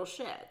a little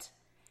shit.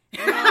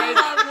 I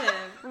love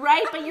him.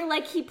 Right? But you're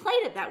like, he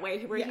played it that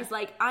way, where he's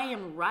like, I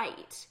am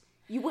right.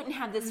 You wouldn't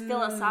have this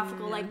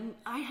philosophical, like,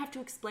 I have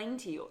to explain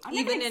to you. I'm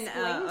even in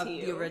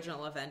the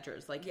original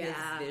Avengers, like, his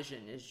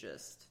vision is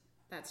just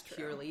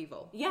purely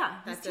evil. Yeah,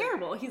 that's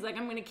terrible. He's like,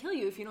 I'm going to kill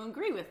you if you don't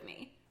agree with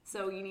me.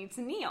 So you need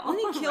to kneel.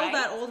 Didn't he kill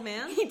that old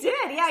man? He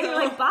did, yeah. So... You're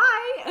like,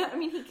 bye. I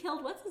mean, he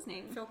killed, what's his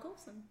name? Phil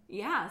Coulson.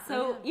 Yeah,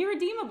 so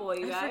irredeemable,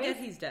 you guys. I forget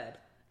he's dead.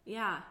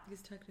 Yeah.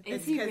 He's technically...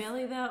 Is he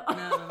really, though?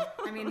 No.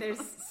 I mean, there's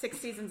 6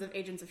 seasons of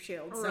Agents of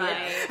S.H.I.E.L.D. So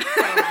right.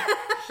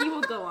 So he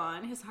will go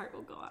on. His heart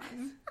will go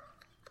on.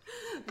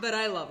 But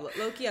I love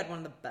Loki. Had one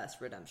of the best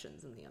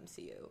redemptions in the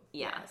MCU.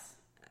 Yes.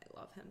 I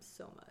love him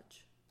so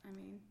much. I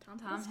mean, Tom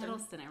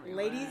Hiddleston, everyone.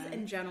 Ladies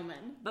and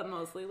gentlemen. But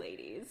mostly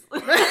ladies.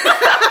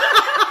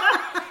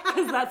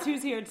 Because that's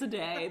who's here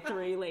today.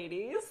 3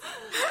 ladies.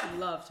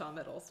 Love Tom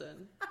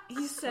Hiddleston.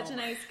 He's such a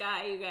nice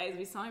guy, you guys.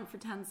 We saw him for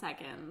 10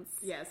 seconds.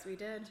 Yes, we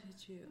did.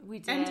 Did you? We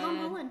did. And Tom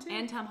Holland, too.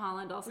 And Tom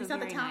Holland also. We saw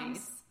very the Toms.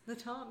 Nice. The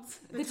Toms.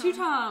 The 2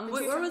 Toms.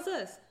 Wait, where was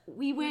this?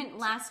 We went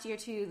last year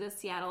to the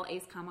Seattle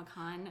Ace Comic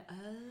Con,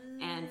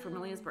 and for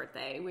Malia's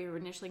birthday, we were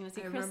initially going to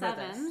see Chris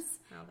Evans,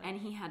 and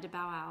he had to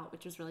bow out,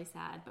 which was really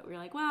sad. But we were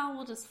like, well,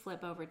 we'll just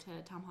flip over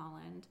to Tom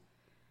Holland.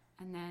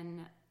 And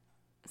then,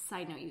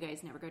 side note, you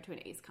guys never go to an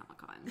Ace Comic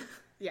Con.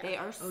 Yeah. They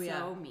are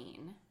so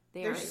mean.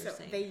 They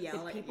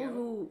yell at you. People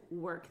who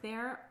work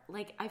there,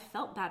 like, I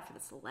felt bad for the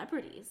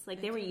celebrities.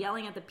 Like, they were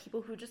yelling at the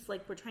people who just,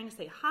 like, were trying to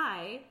say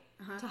hi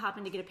to hop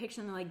in to get a picture,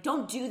 and they're like,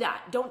 don't do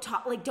that. Don't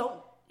talk. Like, don't.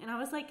 And I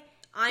was like,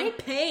 I'm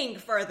paying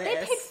for this. They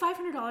paid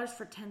 $500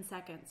 for 10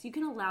 seconds. You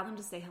can allow them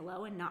to say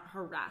hello and not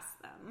harass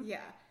them.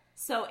 Yeah.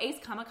 So Ace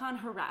Comic Con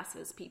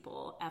harasses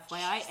people,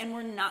 FYI, and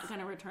we're not going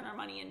to return our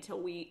money until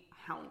we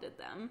hounded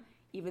them,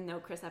 even though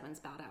Chris Evans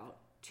bowed out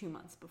 2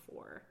 months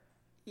before.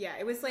 Yeah,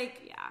 it was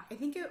like, I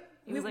think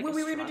we were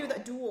going to do the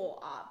dual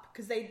op,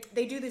 because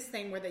they do this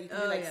thing where you can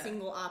do like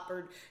single op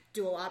or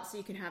dual op, so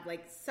you can have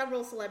like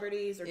several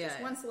celebrities or just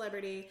one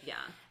celebrity. Yeah.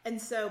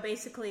 And so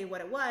basically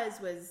what it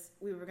was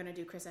we were going to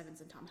do Chris Evans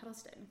and Tom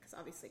Hiddleston, because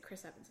obviously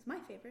Chris Evans is my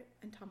favorite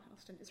and Tom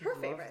Hiddleston is her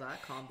favorite. Love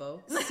that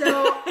combo.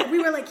 So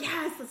we were like,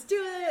 yes, let's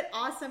do it.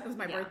 Awesome. It was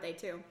my birthday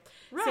too.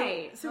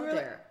 Right. So we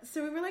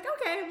were like,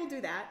 okay, we'll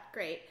do that.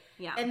 Great.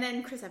 Yeah. And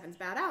then Chris Evans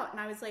bowed out, and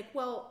I was like,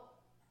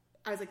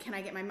 can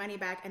I get my money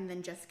back and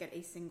then just get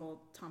a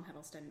single Tom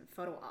Hiddleston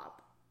photo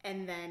op?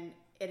 And then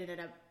it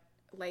ended up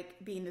like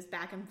being this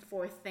back and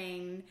forth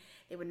thing.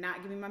 They would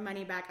not give me my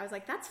money back. I was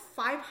like, that's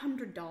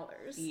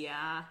 $500.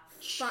 Yeah.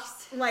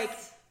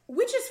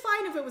 Which is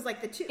fine if it was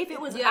like the two. If it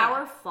was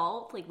our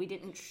fault, like we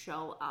didn't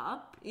show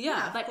up.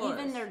 Yeah. But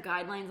even their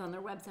guidelines on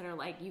their website are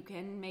like, you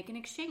can make an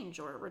exchange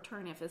or a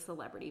return if a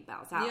celebrity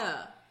bows out.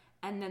 Yeah.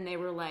 And then they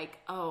were like,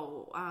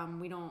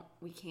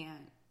 we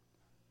can't.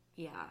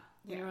 Yeah.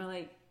 And we were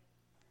like,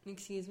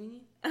 excuse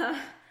me?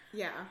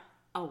 Yeah.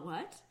 A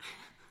what?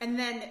 And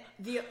then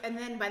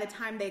by the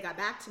time they got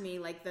back to me,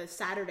 like the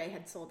Saturday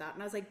had sold out,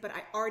 and I was like, but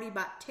I already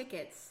bought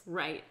tickets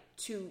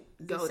to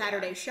the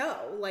Saturday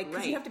show, like,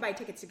 because you have to buy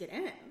tickets to get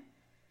in.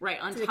 Right,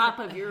 on top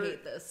of your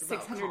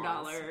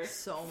 $600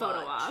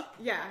 photo op.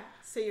 Yeah,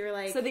 so you're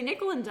like, so they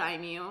nickel and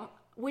dime you,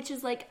 which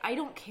is like, I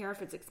don't care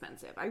if it's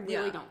expensive. I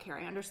really don't care.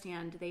 I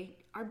understand they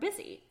are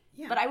busy,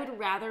 but I would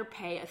rather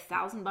pay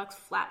 $1,000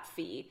 flat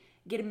fee,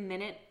 get a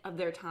minute of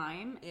their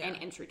time, and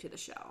entry to the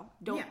show.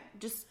 Don't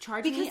just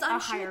charge me a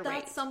higher rate.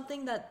 That's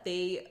something that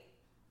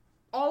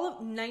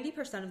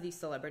 90% of these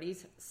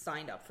celebrities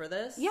signed up for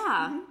this. Yeah.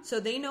 Mm-hmm. So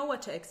they know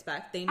what to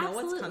expect. They know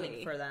what's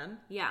coming for them.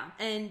 Yeah.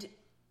 And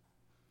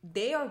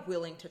they are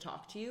willing to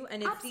talk to you.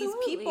 And if these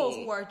people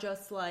who are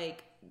just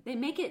like, they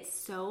make it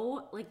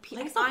so like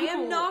I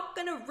am not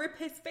gonna rip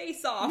his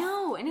face off.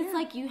 No, and it's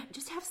like you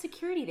just have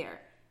security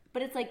there.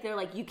 But it's like, they're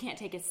like, you can't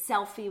take a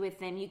selfie with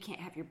them. You can't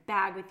have your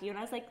bag with you. And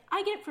I was like,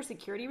 I get it for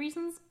security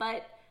reasons,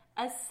 but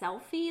a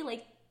selfie,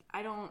 like,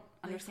 I don't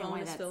understand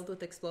why that's filled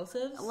with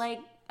explosives. Like,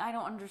 I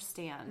don't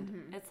understand.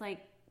 Mm-hmm. It's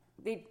like,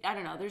 I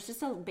don't know. There's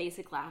just a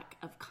basic lack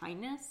of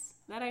kindness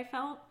that I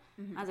felt.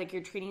 Mm-hmm. I was like,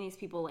 you're treating these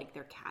people like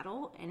they're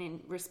cattle. And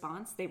in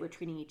response, they were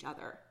treating each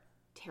other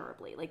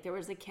terribly. Like, there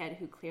was a kid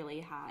who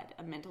clearly had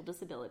a mental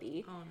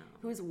disability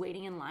who was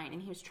waiting in line,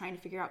 and he was trying to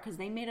figure out, because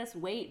they made us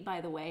wait, by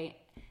the way.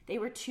 They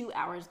were 2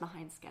 hours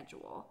behind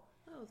schedule.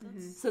 Oh,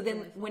 that's so then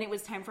really when it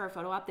was time for our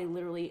photo op, they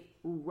literally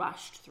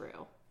rushed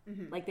through.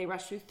 Mm-hmm. Like, they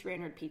rushed through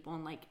 300 people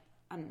in like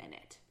a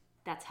minute.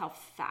 That's how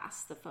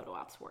fast the photo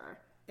ops were.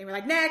 They were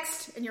like,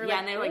 next! And you were like,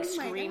 and they were like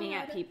screaming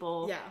at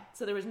people. Yeah.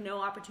 So there was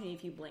no opportunity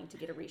if you blinked to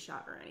get a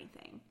reshot or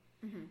anything.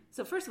 Mm-hmm.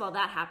 So first of all,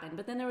 that happened.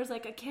 But then there was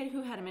like a kid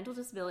who had a mental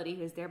disability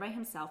who was there by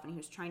himself, and he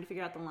was trying to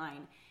figure out the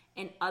line.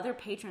 And other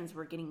patrons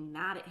were getting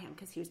mad at him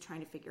because he was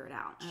trying to figure it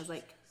out. And I was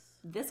like,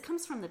 this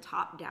comes from the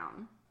top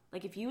down.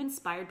 Like, if you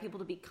inspired people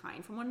to be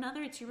kind from one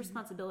another, it's your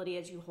responsibility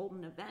as you hold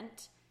an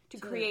event to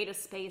create a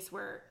space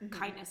where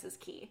kindness is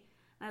key.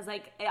 And I was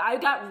like, I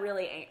get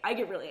really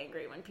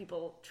angry when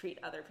people treat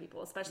other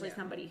people, especially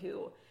somebody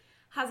who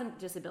has a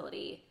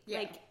disability. Yeah.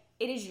 Like,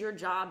 it is your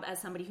job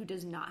as somebody who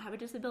does not have a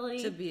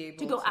disability to be able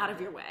to go out of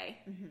your way.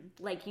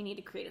 Mm-hmm. Like, you need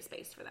to create a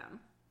space for them.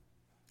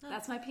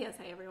 That's my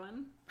PSA,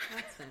 everyone.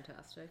 That's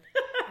fantastic.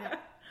 Yeah.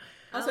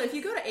 Also, if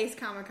you go to Ace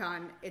Comic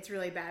Con, it's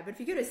really bad. But if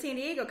you go to San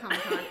Diego Comic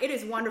Con, it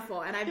is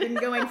wonderful. And I've been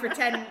going for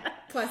 10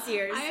 plus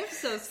years. I am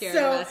so scared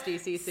of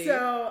SDCC.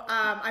 So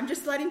I'm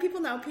just letting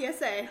people know,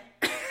 PSA.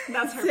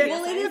 That's her PSA.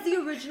 Well, it is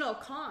the original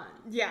con.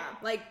 Yeah.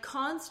 Like,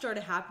 cons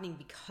started happening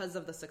because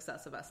of the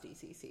success of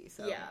SDCC.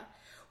 So. Yeah.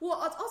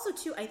 Well, also,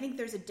 too, I think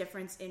there's a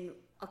difference in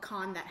a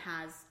con that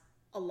has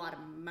a lot of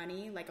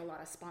money, like a lot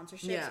of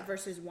sponsorships,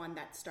 versus one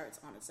that starts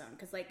on its own.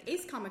 Because, like,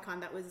 Ace Comic Con,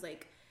 that was,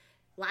 like,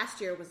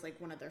 last year was, like,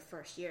 one of their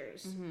first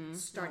years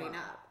starting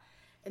up.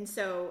 And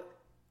so,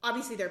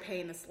 obviously, they're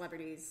paying the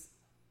celebrities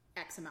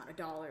X amount of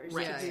dollars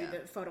to do the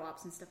photo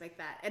ops and stuff like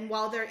that. And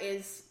while there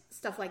is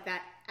stuff like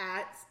that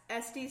at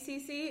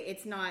SDCC,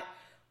 it's not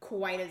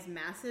quite as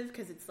massive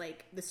because it's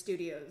like the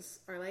studios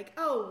are like,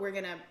 oh, we're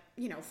going to,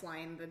 fly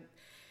in the,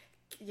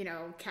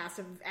 cast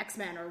of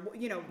X-Men or,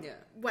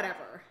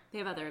 whatever. They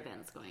have other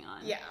events going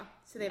on. Yeah.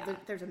 So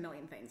there's a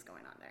million things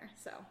going on there.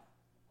 So.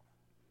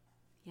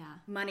 Yeah.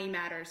 Money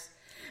matters.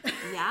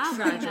 Yeah,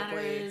 money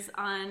matters.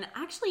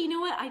 Actually, you know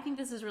what? I think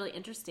this is really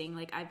interesting.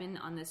 Like, I've been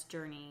on this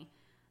journey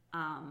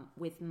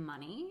with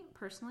money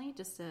personally,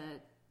 just to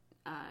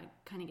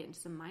kind of get into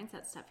some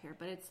mindset stuff here.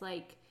 But it's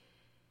like,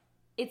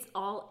 it's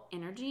all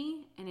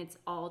energy and it's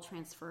all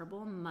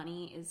transferable.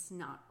 Money is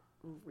not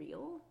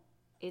real.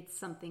 It's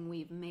something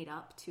we've made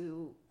up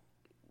to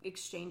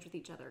exchange with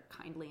each other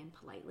kindly and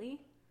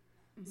politely.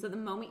 Mm-hmm. So the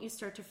moment you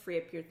start to free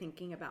up your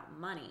thinking about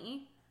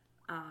money,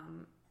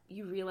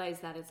 you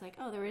realize that it's like,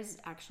 oh, there is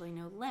actually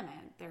no limit.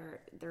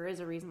 There is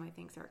a reason why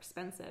things are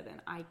expensive,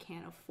 and I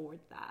can't afford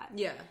that.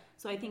 Yeah.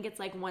 So I think it's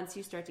like once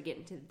you start to get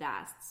into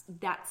that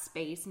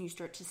space and you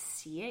start to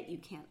see it, you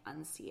can't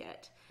unsee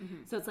it.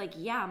 Mm-hmm. So it's like,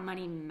 yeah,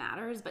 money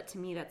matters, but to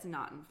me that's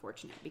not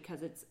unfortunate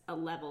because it's a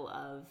level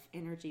of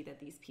energy that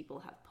these people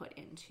have put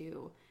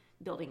into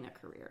building their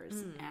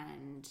careers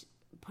and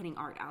putting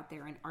art out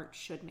there, and art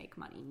should make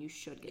money and you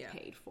should get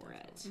paid for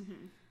it.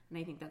 Mm-hmm. And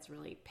I think that's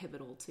really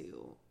pivotal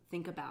to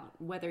think about,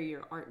 whether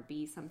your art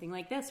be something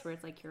like this, where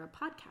it's like you're a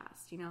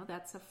podcast,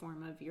 that's a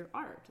form of your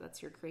art.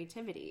 That's your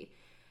creativity.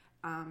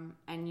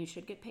 And you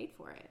should get paid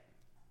for it.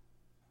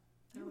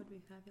 That would be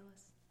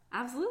fabulous.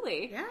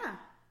 Absolutely. Yeah.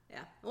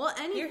 Yeah. Well,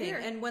 anything. Here.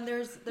 And when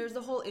there's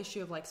the whole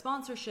issue of like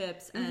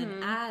sponsorships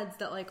and ads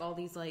that like all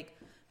these like,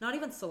 not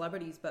even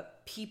celebrities,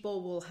 but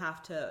people will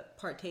have to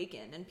partake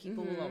in, and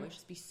people will always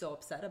just be so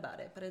upset about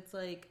it. But it's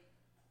like,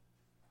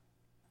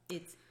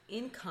 it's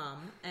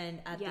income, and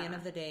at the end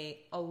of the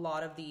day, a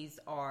lot of these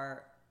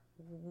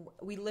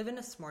we live in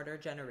a smarter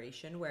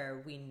generation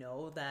where we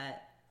know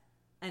that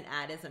an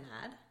ad is an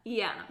ad.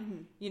 Yeah.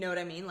 Mm-hmm. You know what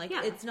I mean? Like,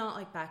 it's not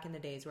like back in the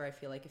days where I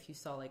feel like if you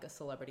saw like a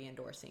celebrity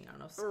endorsing, I don't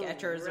know,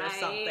 Skechers or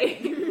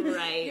something.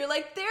 Right. You're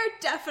like, they're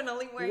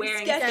definitely wearing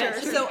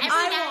Skechers, so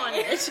I want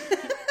it.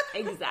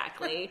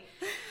 Exactly.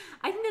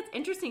 I think that's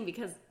interesting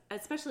because,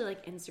 especially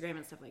like Instagram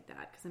and stuff like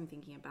that, because I'm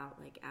thinking about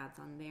like ads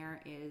on there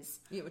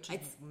which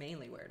is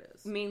mainly where it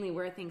is. Mainly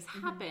where things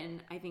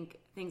happen. I think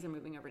things are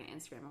moving over to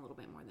Instagram a little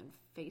bit more than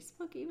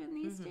Facebook even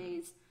these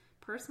days.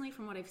 Personally,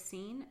 from what I've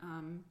seen,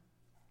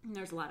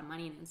 there's a lot of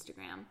money in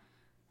Instagram,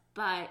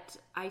 but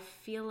I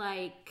feel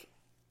like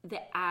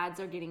the ads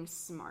are getting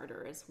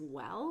smarter as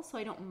well, so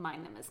I don't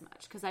mind them as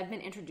much because I've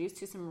been introduced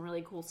to some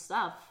really cool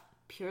stuff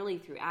purely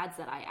through ads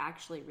that I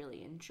actually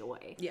really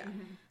enjoy. Yeah.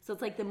 So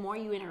it's like the more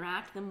you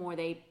interact, the more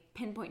they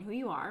pinpoint who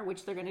you are,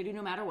 which they're going to do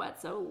no matter what.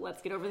 So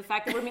let's get over the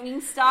fact that we're being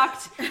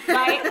stalked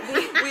by...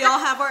 We all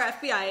have our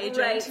FBI agent.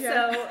 Right,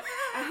 so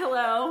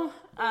hello.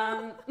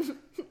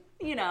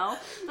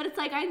 But it's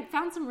like I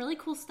found some really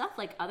cool stuff,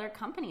 like other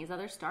companies,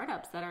 other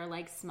startups that are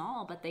like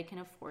small, but they can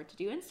afford to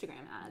do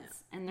Instagram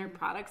ads and their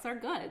products are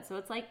good. So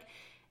it's like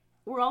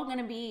we're all going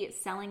to be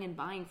selling and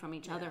buying from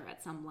each other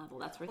at some level.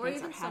 That's where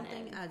things are headed. Or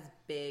even something as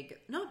big,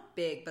 not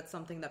big, but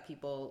something that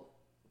people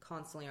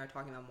constantly are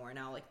talking about more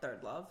now, like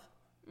Third Love.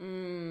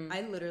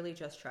 I literally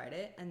just tried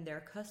it, and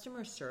their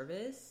customer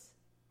service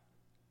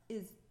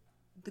is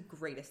the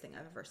greatest thing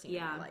I've ever seen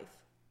in my life.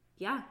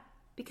 Yeah,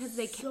 because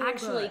they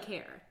actually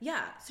care.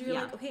 Yeah, so you're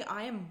like, okay,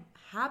 I am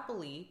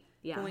happily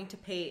going to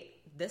pay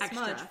this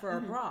extra much for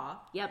a bra.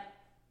 Yep.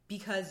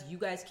 Because you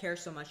guys care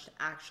so much to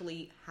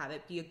actually have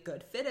it be a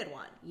good fitted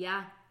one.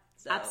 Yeah,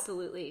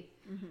 absolutely.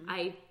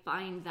 I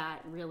find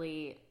that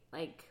really,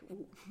 like,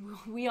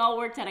 we all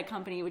worked at a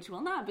company which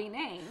will not be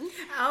named.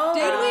 Oh,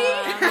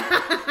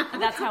 did we?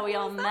 That's how we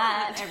all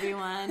met,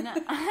 everyone.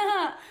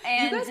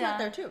 And you guys met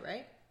there too,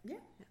 right?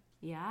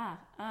 Yeah.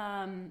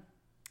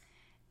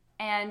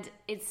 And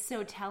it's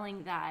so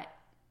telling that,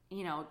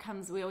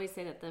 we always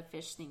say that the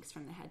fish stinks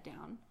from the head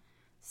down.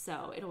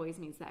 So it always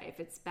means that if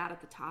it's bad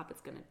at the top,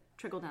 it's going to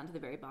trickle down to the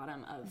very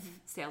bottom of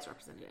sales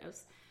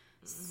representatives.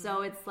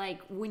 So it's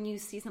like when you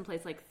see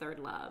someplace like Third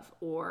Love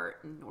or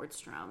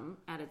Nordstrom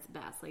at its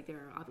best, like there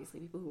are obviously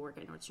people who work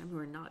at Nordstrom who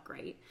are not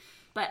great,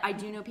 but I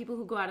do know people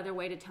who go out of their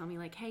way to tell me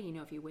like, hey,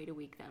 if you wait a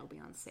week, that'll be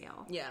on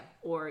sale. Yeah.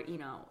 Or,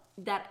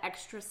 that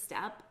extra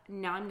step,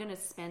 now I'm going to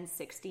spend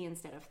 $60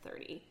 instead of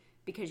 $30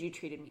 because you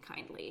treated me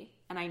kindly.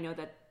 And I know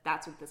that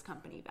that's what this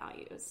company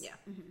values. Yeah.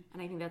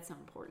 And I think that's so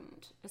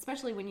important,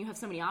 especially when you have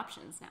so many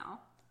options now.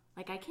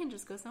 Like, I can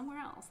just go somewhere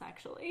else,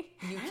 actually.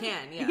 You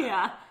can, yeah.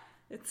 Yeah.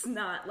 It's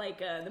not like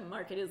the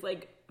market is,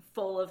 like,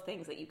 full of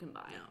things that you can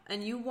buy. No.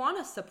 And you want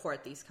to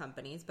support these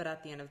companies, but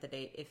at the end of the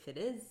day, if it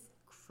is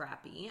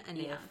crappy and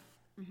if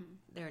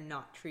they're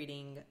not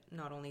treating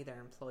not only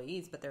their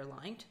employees, but they're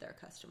lying to their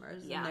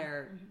customers, and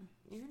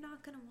you're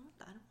not going to want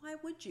that. Why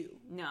would you?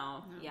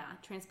 No. Yeah.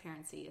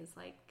 Transparency is,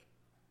 like,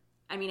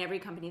 I mean, every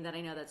company that I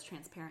know that's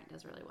transparent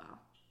does really well.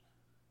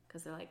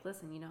 Because they're like,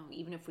 listen,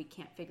 even if we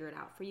can't figure it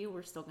out for you,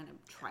 we're still going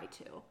to try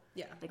to.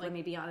 Yeah. Like, let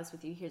me be honest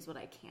with you. Here's what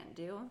I can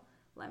do.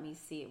 Let me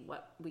see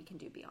what we can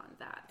do beyond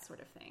that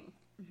sort of thing.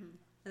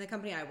 And the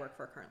company I work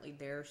for currently,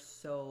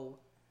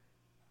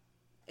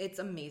 it's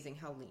amazing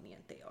how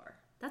lenient they are.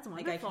 That's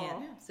wonderful. Like, I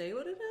can't say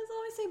what it is,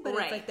 obviously,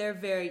 but it's like they're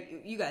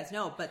very, you guys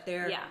know, but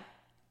they're,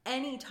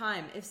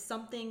 anytime, if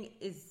something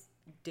is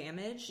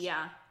damaged,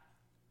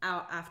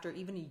 out after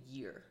even a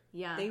year,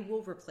 they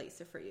will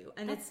replace it for you.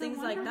 And it's things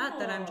like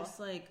that I'm just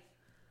like,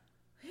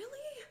 really?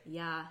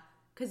 Yeah.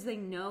 Because they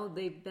know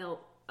they've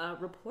built a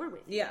rapport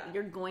with you. Yeah.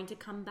 You're going to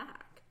come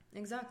back.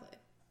 Exactly.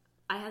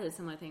 I had a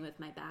similar thing with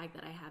my bag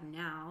that I have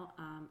now.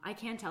 I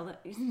can't tell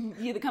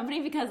you the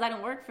company because I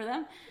don't work for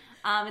them.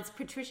 It's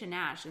Patricia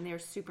Nash, and they're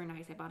super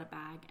nice. I bought a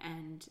bag,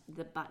 and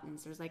the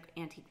buttons, there's like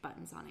antique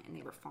buttons on it, and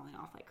they were falling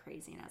off like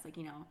crazy. And I was like,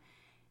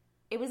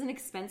 it was an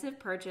expensive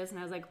purchase, and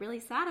I was like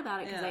really sad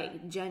about it because I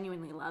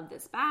genuinely love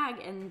this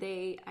bag. And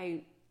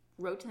I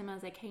wrote to them, I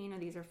was like, hey,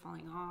 these are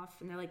falling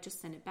off. And they're like,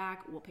 just send it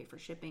back. We'll pay for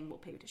shipping. We'll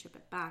pay to ship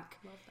it back.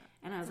 Love that.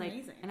 And I was like,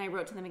 and I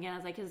wrote to them again. I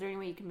was like, is there any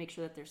way you can make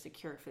sure that they're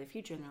secured for the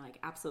future? And they're like,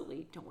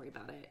 absolutely. Don't worry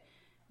about it.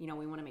 We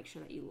want to make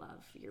sure that you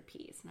love your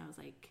piece. And I was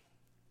like,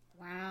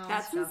 wow,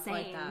 that's insane.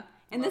 Like that.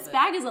 And this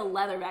bag is a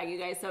leather bag, you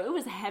guys. So it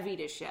was heavy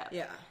to ship.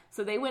 Yeah.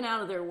 So they went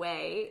out of their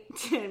way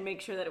to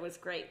make sure that it was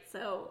great.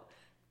 So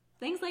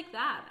things like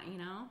that,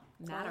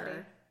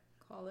 matter.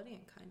 Quality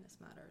and kindness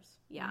matters.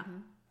 Yeah.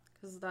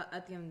 Because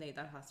at the end of the day,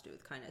 that has to do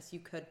with kindness. You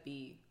could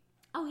be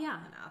an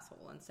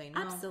asshole and say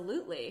no.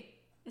 Absolutely.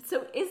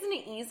 So isn't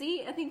it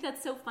easy? I think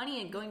that's so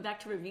funny. And going back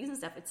to reviews and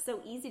stuff, it's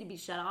so easy to be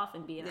shut off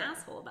and be an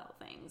asshole about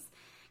things.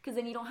 Because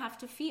then you don't have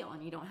to feel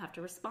and you don't have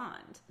to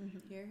respond.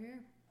 Hear, hear.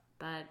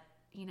 But,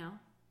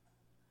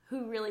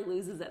 who really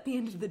loses at the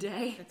end of the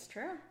day? That's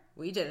true.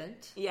 We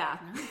didn't. Yeah.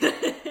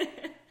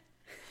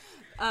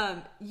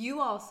 You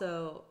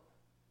also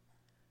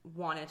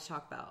wanted to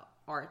talk about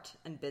art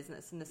and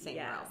business in the same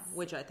realm,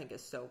 which I think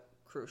is so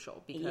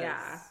crucial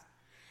because,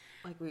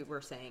 like we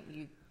were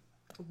saying,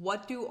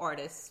 what do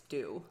artists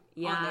do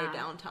on their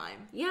downtime?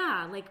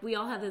 Yeah, like we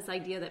all have this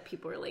idea that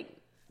people are like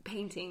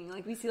painting.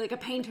 Like we see like a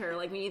painter.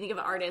 Like when you think of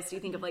an artist, you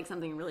think of like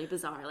something really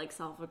bizarre, like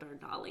Salvador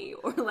Dali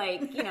or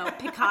like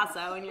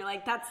Picasso, and you're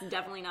like, that's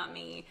definitely not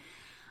me.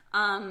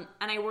 And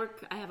I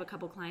have a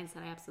couple clients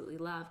that I absolutely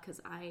love because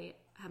I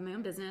have my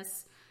own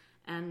business,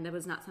 and that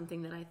was not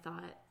something that I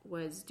thought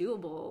was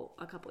doable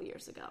a couple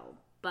years ago.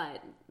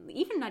 But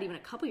not even a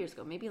couple years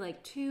ago, maybe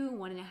like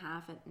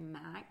 1.5 at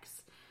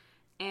max.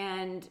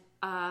 And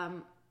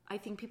I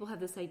think people have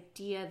this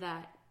idea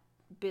that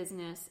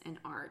business and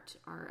art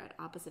are at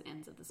opposite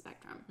ends of the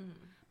spectrum.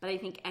 But I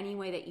think any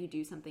way that you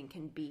do something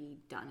can be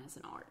done as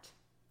an art.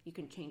 You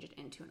can change it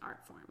into an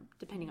art form,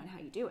 depending on how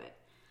you do it.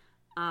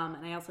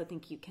 And I also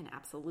think you can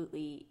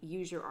absolutely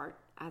use your art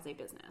as a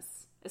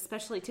business,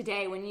 especially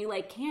today when you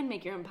can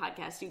make your own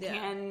podcast, you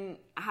can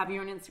have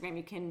your own Instagram,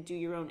 you can do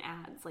your own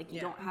ads. Like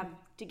you don't have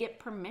to get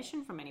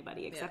permission from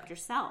anybody except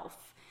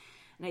yourself.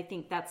 And I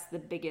think that's the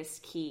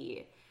biggest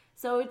key.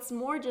 So it's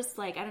more just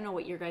like, I don't know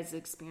what your guys'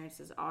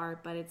 experiences are,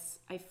 but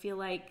I feel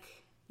like,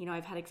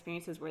 I've had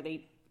experiences where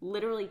they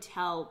literally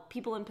tell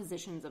people in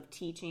positions of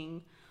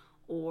teaching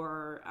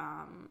or,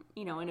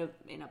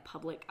 in a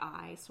public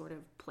eye sort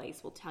of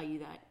place will tell you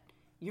that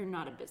you're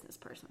not a business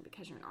person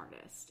because you're an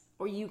artist,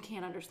 or you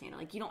can't understand it.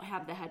 Like you don't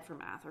have the head for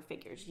math or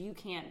figures. You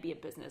can't be a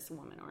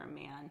businesswoman or a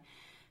man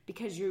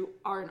because you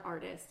are an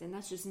artist, and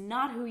that's just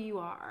not who you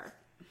are.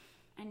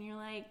 And you're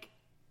like,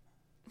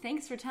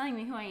 thanks for telling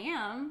me who I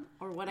am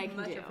or what I can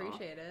do. Much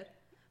appreciated.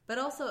 But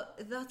also,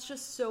 that's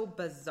just so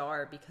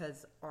bizarre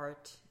because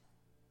art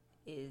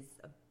is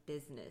a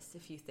business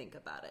if you think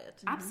about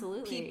it.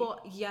 Absolutely.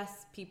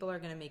 People are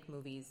going to make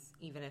movies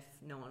even if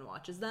no one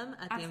watches them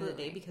at the end of the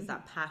day because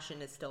that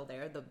passion is still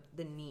there,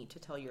 the need to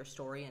tell your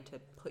story and to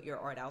put your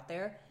art out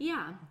there.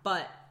 Yeah.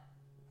 But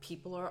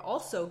people are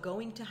also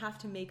going to have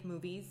to make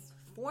movies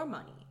for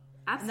money.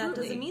 Absolutely. And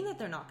that doesn't mean that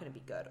they're not going to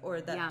be good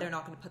or that they're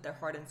not going to put their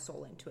heart and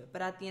soul into it.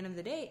 But at the end of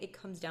the day, it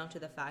comes down to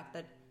the fact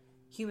that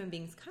human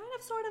beings kind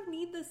of sort of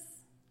need this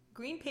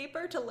green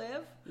paper to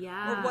live.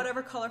 Yeah. Or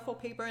whatever colorful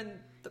paper in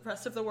the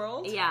rest of the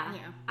world. Yeah.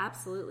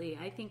 Absolutely.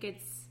 I think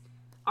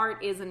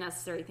art is a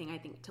necessary thing, I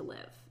think, to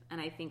live.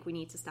 And I think we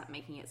need to stop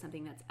making it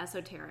something that's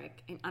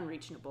esoteric and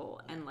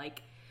unreachable and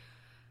like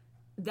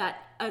that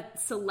a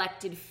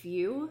selected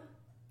few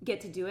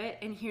get to do it.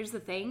 And here's the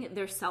thing,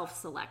 they're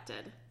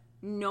self-selected.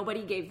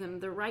 nobody gave them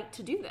the right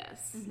to do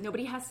this.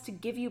 Nobody has to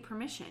give you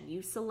permission.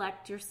 You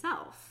select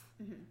yourself.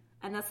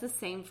 And that's the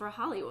same for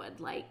Hollywood.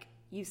 Like,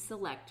 you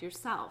select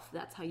yourself.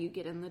 That's how you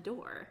get in the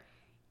door.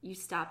 You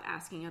stop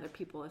asking other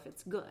people if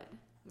it's good.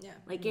 Yeah.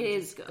 Like, it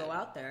is good. Go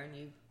out there and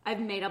you... I've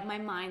made up my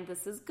mind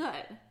this is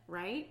good,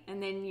 right?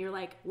 And then you're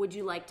like, would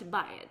you like to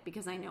buy it?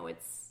 Because I know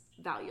it's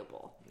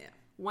valuable. Yeah.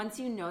 Once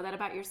you know that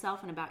about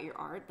yourself and about your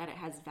art, that it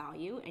has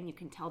value, and you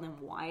can tell them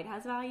why it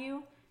has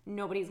value,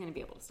 nobody's going to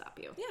be able to stop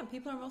you. Yeah,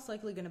 people are most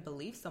likely going to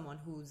believe someone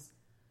whose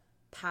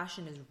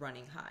passion is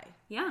running high.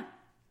 Yeah,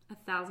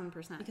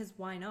 1,000%. Because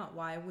why not?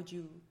 Why would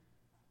you...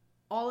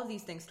 All of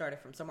these things started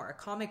from somewhere. A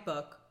comic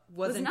book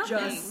wasn't was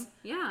just...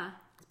 Yeah.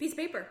 It's a piece of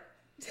paper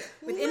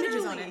with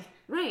images on it.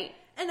 Right.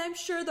 And I'm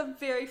sure the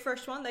very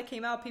first one that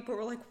came out, people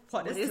were like,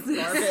 what is this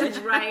garbage?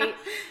 Right.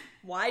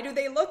 Why do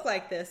they look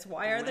like this?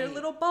 Why are there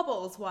little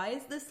bubbles? Why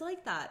is this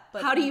like that?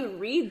 But how do you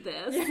read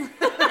this? And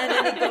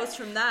then it goes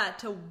from that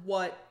to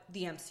what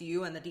the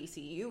MCU and the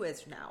DCU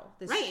is now.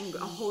 This and a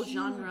whole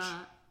genre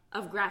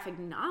of graphic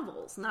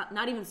novels.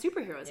 Not even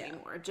superheroes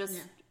anymore. Just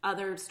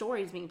other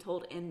stories being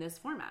told in this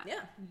format.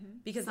 Yeah.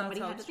 Because somebody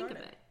had to think of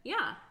it.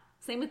 Yeah.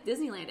 Same with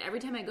Disneyland. Every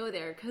time I go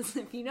there, because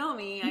if you know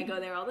me, I go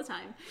there all the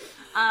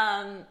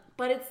time.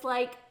 But it's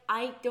like,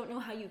 I don't know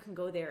how you can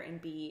go there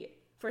and be,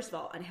 first of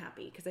all,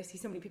 unhappy. Because I see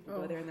so many people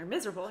go there and they're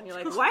miserable. And you're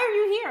like, why are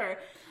you here?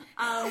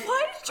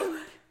 Why did you...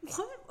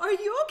 What? Are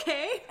you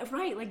okay?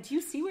 Right. Like, do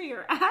you see where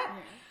you're at?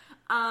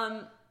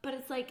 Yeah. But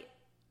it's like,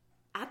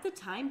 at the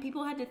time,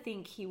 people had to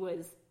think he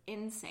was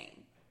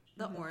insane.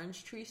 The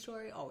orange tree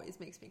story always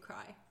makes me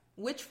cry.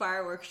 Which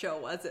fireworks show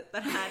was it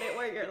that had it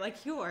where you're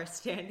like, you are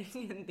standing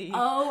in the...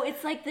 Oh,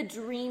 it's like the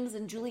Dreams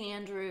and Julie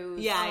Andrews.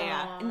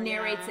 Yeah.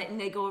 Narrates it and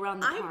they go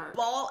around the park. I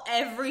bawl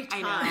every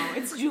time. I know.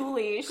 It's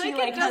Julie. She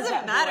it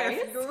doesn't matter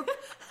voice.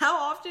 How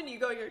often you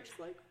go, you're just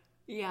like...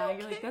 Yeah, okay.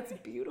 You're like, that's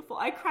beautiful.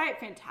 I cry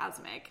at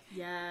Fantasmic.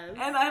 Yes.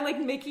 And I'm like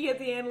Mickey at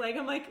the end, like,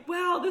 I'm like,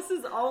 wow, this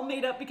is all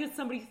made up because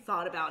somebody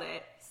thought about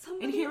it.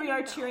 And here we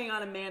are cheering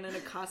on a man in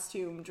a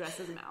costume dressed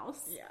as a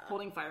mouse,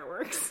 holding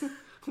fireworks.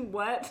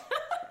 What?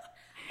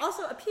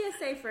 Also, a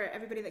PSA for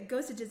everybody that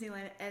goes to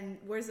Disneyland and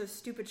wears those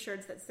stupid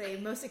shirts that say,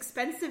 most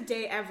expensive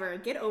day ever,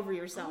 get over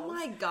yourself. Oh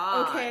my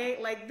God.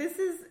 Okay, like, this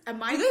is a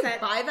mindset. Do they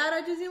buy that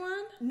at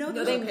Disneyland?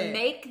 No, they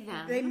make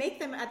them. They make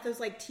them at those,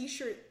 like,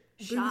 t-shirt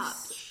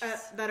shops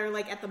that are,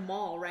 like, at the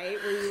mall, right?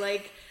 Where you,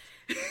 like...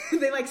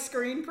 they like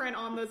screen print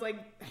on those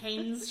like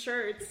Hanes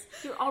shirts.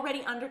 You're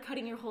already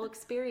undercutting your whole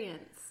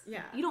experience.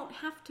 Yeah. You don't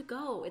have to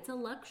go. It's a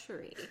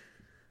luxury.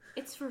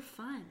 It's for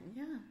fun.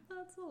 Yeah.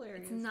 That's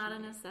hilarious. It's not a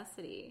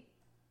necessity.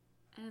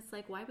 And it's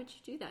like, why would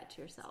you do that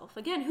to yourself?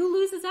 Again, who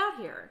loses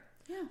out here?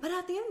 Yeah. But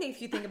at the end of the day,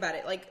 if you think about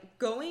it, like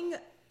going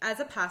as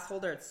a pass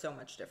holder, it's so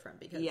much different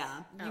because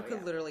you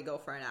could literally go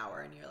for an hour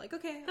and you're like,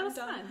 okay, that was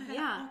done. Fun.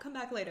 Yeah. I'll come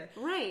back later.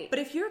 Right. But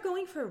if you're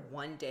going for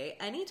one day,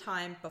 any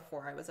time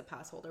before I was a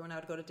pass holder, when I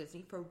would go to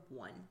Disney for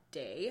one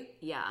day,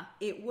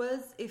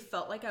 it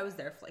felt like I was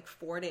there for like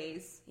 4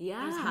 days.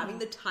 Yeah. I was having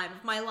the time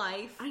of my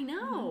life. I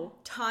know.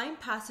 Time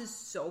passes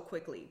so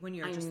quickly when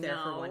you're just there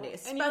for one day,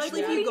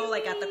 especially like, if you go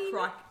like at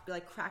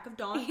the crack of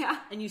dawn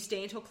and you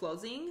stay until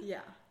closing. Yeah.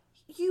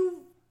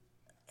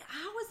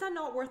 How is that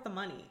not worth the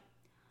money?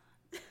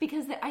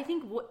 Because I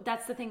think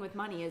that's the thing with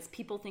money is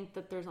people think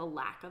that there's a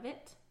lack of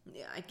it.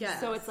 Yeah, I guess.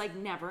 So it's like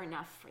never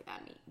enough for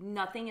them.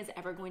 Nothing is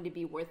ever going to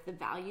be worth the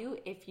value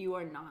if you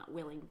are not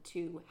willing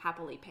to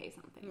happily pay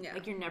something. Yeah.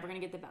 Like you're never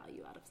going to get the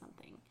value out of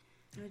something.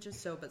 It's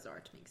just so bizarre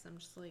to me because I'm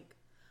just like,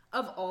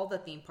 of all the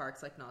theme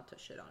parks, like not to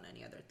shit on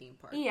any other theme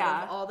park. Yeah.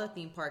 But of all the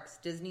theme parks,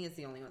 Disney is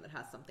the only one that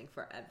has something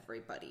for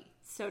everybody.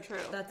 So true.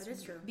 That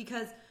is true.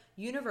 Because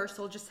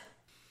Universal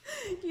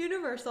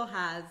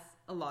has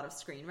a lot of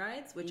screen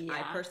rides, which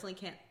I personally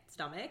can't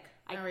stomach.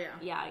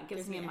 Yeah, it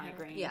gives me a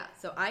migraine. Yeah,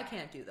 so I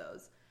can't do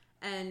those.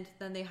 And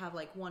then they have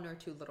like 1 or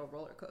 2 little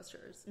roller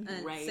coasters. And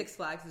Six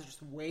Flags is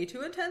just way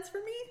too intense for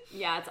me.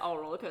 Yeah, it's all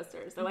roller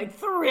coasters. They're like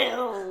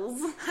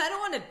thrills. I don't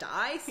want to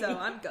die, so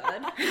I'm good.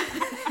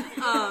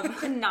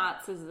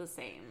 Knott's is the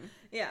same.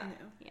 Yeah.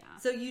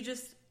 So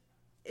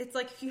it's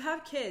like if you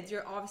have kids,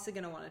 you're obviously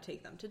going to want to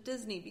take them to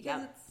Disney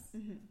because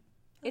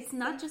it's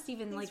not just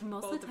even like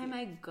most of the time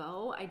I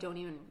go, I don't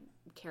even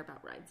care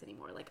about rides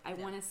anymore. Like I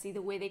want to see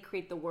the way they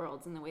create the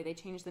worlds and the way they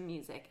change the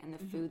music and the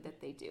food that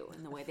they do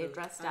and the way they've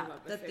dressed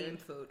up. The theme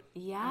food.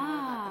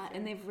 Yeah.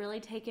 And they've really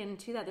taken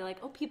to that. They're like,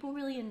 oh, people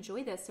really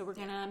enjoy this. So we're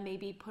going to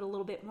maybe put a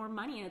little bit more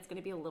money and it's going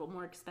to be a little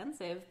more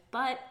expensive,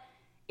 but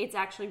it's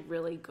actually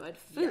really good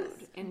food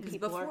and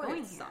people are going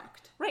here.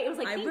 Sucked. Right. It was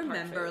like, I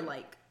remember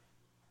like,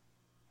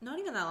 not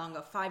even that long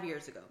ago, 5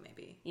 years ago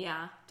maybe.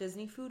 Yeah.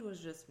 Disney food was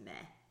just meh.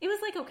 It was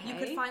like, okay. You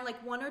could find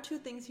like 1 or 2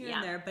 things here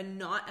and there, but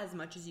not as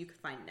much as you could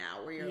find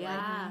now where you're like,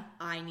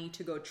 I need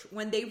to go,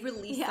 when they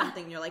release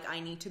something, you're like, I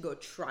need to go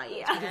try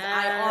it. Because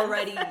I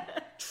already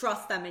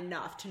trust them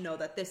enough to know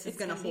that this is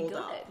going to hold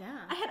up. Yeah.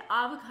 I had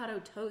avocado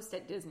toast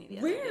at Disney the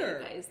other day,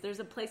 guys. There's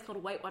a place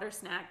called Whitewater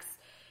Snacks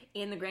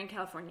in the Grand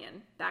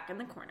Californian, back in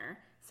the corner.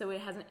 So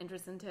it has an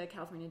entrance into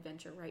California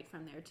Adventure right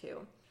from there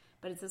too.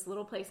 but it's this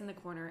little place in the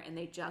corner, and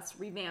they just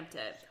revamped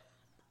it.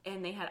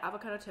 And they had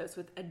avocado toast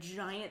with a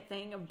giant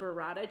thing of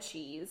burrata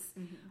cheese,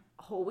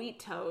 whole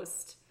wheat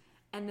toast,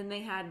 and then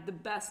they had the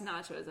best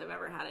nachos I've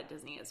ever had at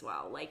Disney as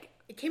well. Like,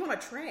 it came on a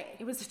tray.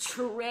 It was a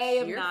tray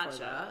of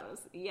nachos.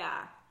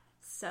 Yeah.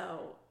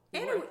 So,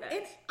 and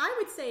I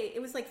would say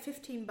it was like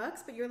 $15,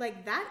 but you're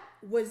like, that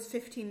was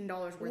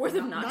 $15 worth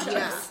of nachos.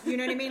 Yeah. You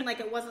know what I mean?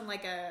 Like, it wasn't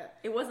like a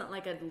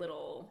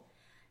little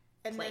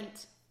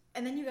plate.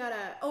 And then you got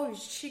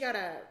she got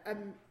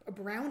a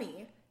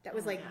brownie that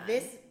was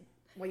this.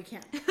 Well, you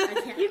can't. I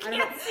can't. You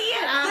can't see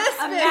it.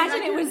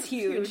 Imagine it was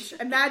huge.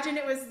 Imagine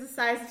it was the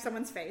size of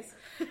someone's face.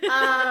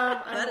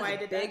 That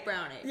is a big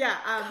brownie. Yeah,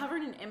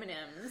 covered in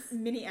M&Ms,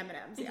 mini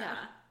M&Ms. Yeah,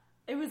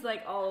 it was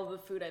like all the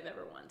food I've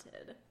ever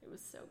wanted. It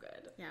was so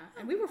good. Yeah,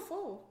 and we were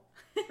full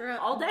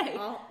all day.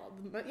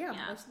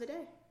 Most of the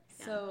day.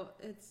 Yeah. So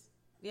it's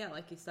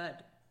like you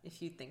said.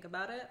 If you think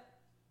about it,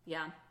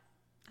 I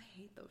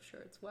hate those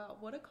shirts. Wow,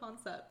 what a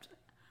concept.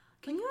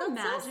 Can you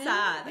imagine? So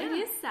sad. It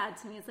is sad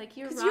to me. It's like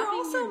you're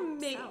also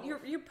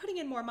you're putting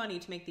in more money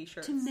to make these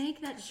shirts. To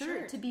make that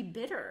shirt, to be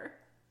bitter.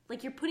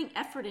 Like, you're putting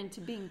effort into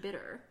being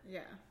bitter. Yeah.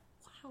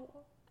 Wow.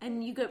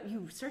 And you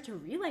start to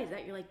realize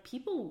that you're like,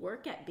 people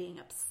work at being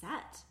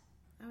upset.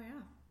 Oh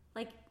yeah.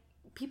 Like,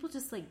 people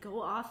just like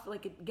go off,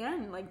 like,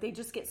 again, like they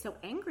just get so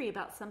angry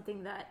about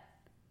something that,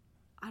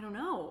 I don't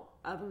know,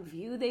 a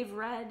review they've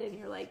read, and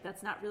you're like,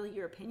 that's not really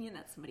your opinion,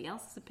 that's somebody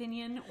else's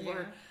opinion,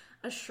 or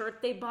a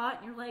shirt they bought,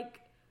 and you're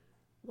like,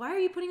 why are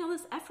you putting all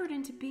this effort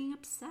into being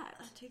upset?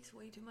 That takes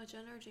way too much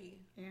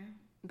energy. Yeah.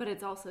 But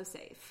it's also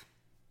safe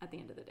at the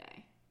end of the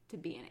day to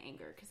be in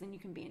anger, because then you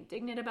can be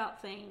indignant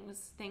about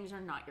things. Things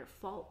are not your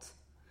fault.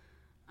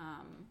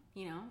 And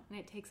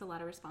it takes a lot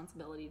of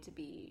responsibility to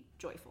be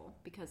joyful,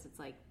 because it's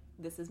like,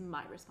 this is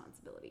my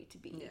responsibility to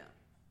be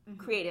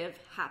creative,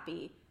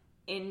 happy,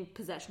 in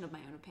possession of my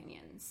own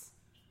opinions.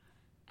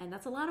 And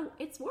that's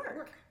it's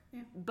work.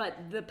 Yeah.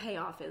 But the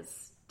payoff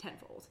is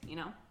tenfold,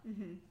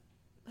 Mm-hmm.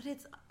 But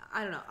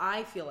I don't know.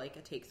 I feel like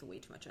it takes way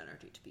too much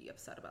energy to be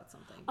upset about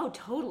something. Oh,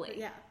 totally.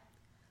 Yeah.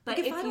 But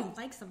if I don't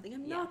like something,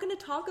 I'm not going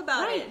to talk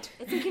about it.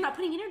 It's like you're not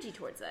putting energy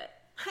towards it.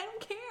 I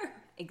don't care.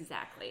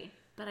 Exactly.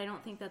 But I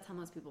don't think that's how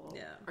most people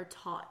are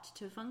taught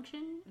to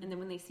function. And then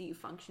when they see you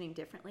functioning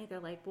differently, they're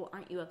like, well,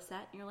 aren't you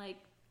upset? And you're like,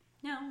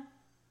 no.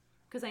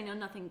 Because I know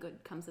nothing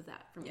good comes of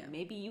that for me.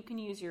 Maybe you can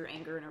use your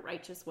anger in a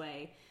righteous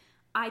way.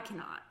 I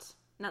cannot.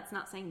 And that's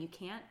not saying you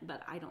can't,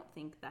 but I don't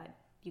think that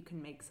you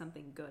can make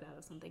something good out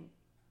of something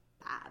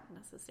bad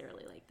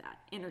necessarily like that,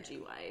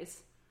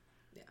 energy-wise.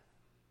 Yeah.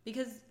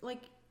 Because,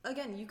 like,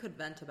 again, you could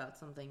vent about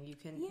something. You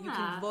can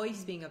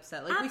voice being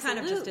upset. Like, we kind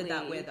of just did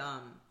that with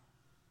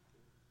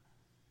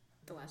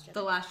The Last Jedi.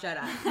 The Last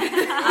Jedi.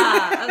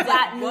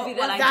 That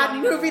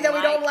movie that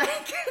we don't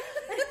like.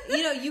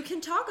 You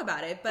can talk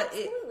about it, but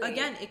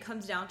it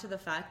comes down to the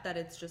fact that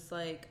it's just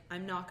like,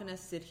 I'm not going to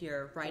sit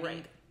here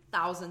writing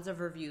thousands of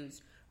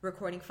reviews,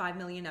 recording 5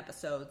 million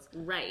episodes,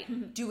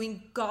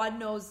 doing God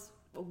knows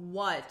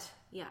what.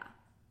 Yeah.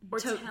 Or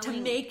to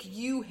make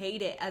you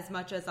hate it as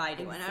much as I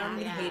do. Exactly. And I don't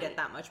even hate it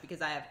that much,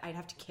 because I'd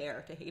have to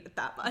care to hate it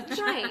that much.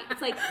 Right. It's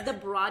like the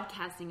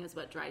broadcasting is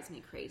what drives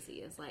me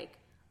crazy. It's like,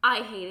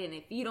 I hate it, and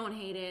if you don't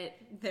hate it,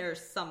 there's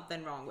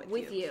something wrong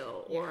with you.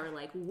 Or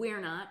like,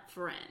 we're not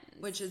friends.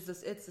 Which is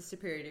it's the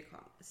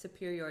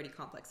superiority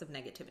complex of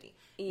negativity.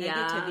 Yeah.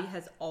 Negativity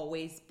has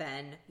always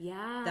been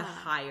the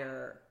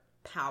higher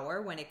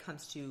power when it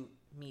comes to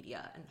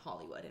media and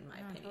Hollywood, in my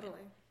opinion.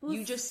 Totally.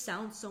 You just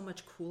sound so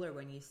much cooler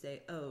when you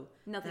say, "Oh,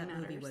 that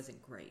movie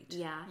wasn't great."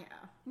 Yeah.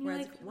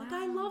 Whereas, like,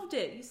 I loved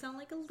it. You sound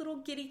like a little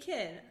giddy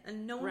kid,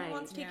 and no one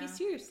wants to take you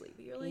seriously.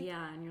 But you're like,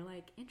 and you're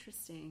like,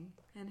 interesting.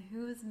 And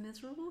who's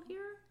miserable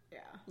here? Yeah,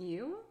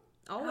 you.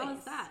 Always. How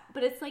is that?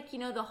 But it's like,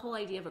 the whole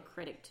idea of a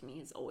critic to me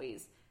is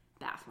always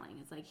baffling.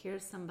 It's like,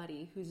 here's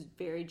somebody whose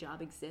very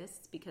job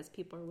exists because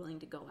people are willing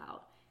to go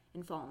out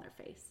and fall on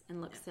their face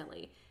and look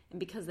silly, and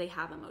because they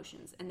have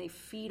emotions and they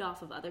feed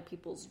off of other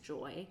people's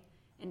joy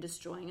and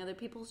destroying other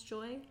people's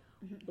joy,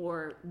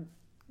 or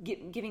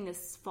giving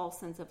this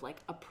false sense of like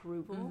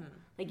approval,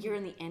 like you're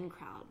in the in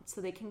crowd, so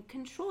they can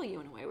control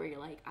you in a way where you're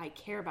like, I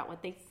care about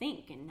what they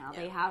think, and now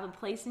they have a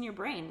place in your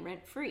brain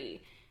rent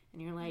free,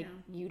 and you're like,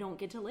 you don't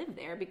get to live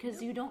there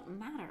because you don't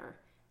matter.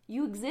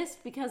 You exist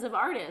because of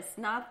artists,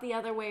 not the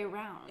other way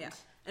around. Yeah.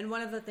 And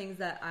one of the things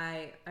that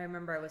I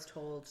remember I was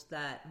told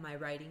that my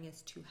writing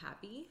is too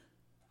happy.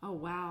 Oh,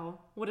 wow.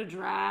 What a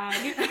drag.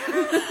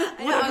 I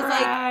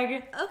was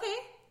like, okay,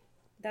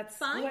 that's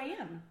fine. Who I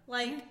am.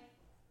 Like,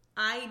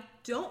 I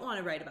don't want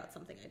to write about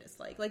something I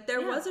dislike. Like,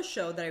 there was a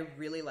show that I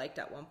really liked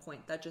at one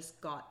point that just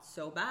got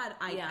so bad.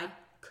 I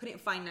couldn't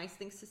find nice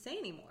things to say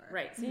anymore.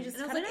 Right. So you just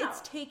cut it out. And I was like,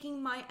 it's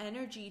taking my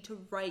energy to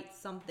write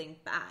something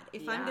bad.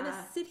 If I'm going to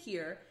sit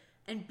here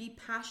and be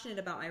passionate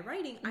about my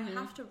writing, I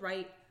have to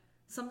write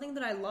something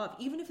that I love,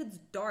 even if it's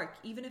dark,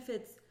 even if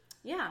it's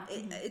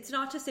it's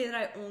not to say that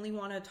I only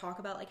want to talk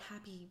about like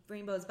happy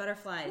rainbows,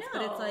 butterflies,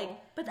 but it's like,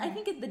 but I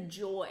think the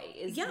joy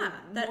is that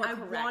I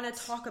want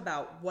to talk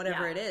about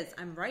whatever it is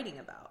I'm writing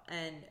about,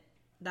 and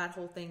that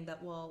whole thing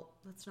that, well,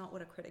 that's not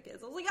what a critic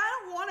is. I was like, I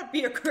don't want to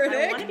be a critic.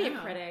 I don't want to be a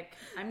critic.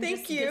 I'm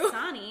just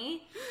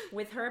Dasani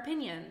with her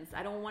opinions.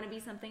 I don't want to be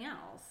something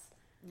else.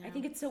 Yeah. I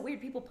think it's so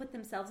weird people put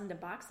themselves into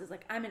boxes.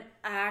 Like, I'm an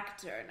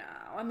actor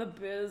now. I'm a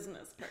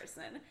business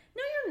person. No,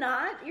 you're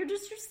not. You're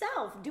just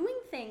yourself doing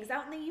things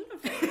out in the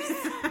universe.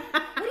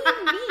 What do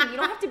you mean? You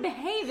don't have to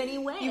behave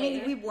anyway. You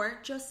mean we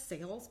weren't just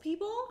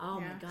salespeople?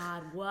 Oh my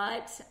God,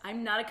 what?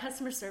 I'm not a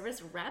customer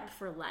service rep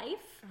for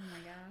life? Oh my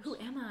gosh. Who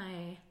am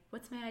I?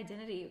 What's my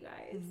identity, you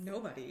guys?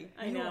 Nobody.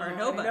 I know.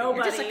 Nobody.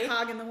 You're just a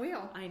cog in the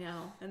wheel. I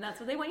know. And that's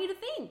what they want you to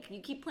think. You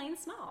keep playing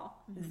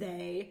small.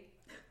 They.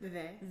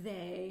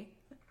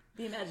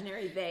 The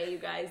imaginary they, you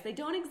guys. They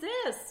don't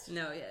exist.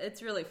 No, yeah,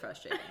 it's really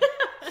frustrating.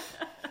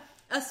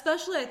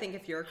 Especially, I think,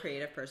 if you're a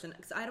creative person.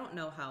 Because I don't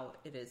know how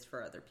it is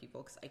for other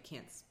people, because I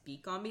can't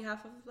speak on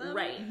behalf of them.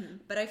 Right. Mm-hmm.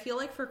 But I feel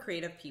like for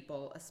creative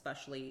people,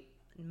 especially,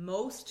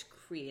 most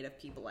creative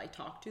people I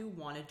talk to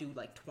want to do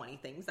like 20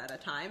 things at a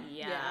time.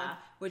 Yeah.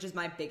 Which is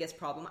my biggest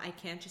problem. I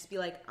can't just be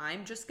like,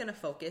 I'm just going to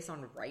focus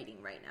on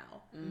writing right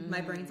now. My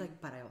brain's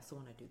like, but I also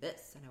want to do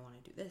this and I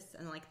want to do this.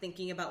 And like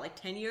thinking about like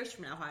 10 years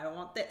from now, how I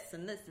want this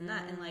and this and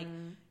that. And like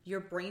your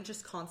brain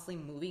just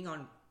constantly moving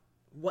on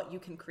what you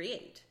can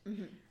create.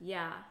 Mm-hmm.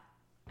 Yeah.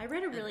 I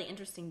read a really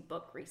interesting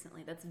book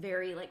recently that's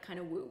very like kind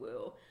of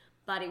woo-woo.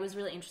 But it was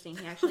really interesting.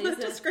 He actually is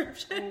a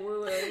description.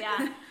 Woo-woo,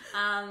 yeah.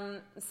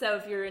 So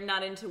if you're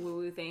not into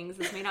woo-woo things,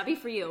 this may not be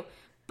for you.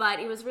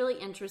 But it was really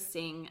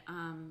interesting.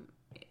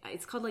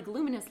 It's called like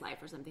Luminous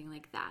Life or something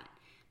like that.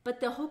 But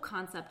the whole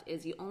concept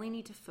is you only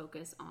need to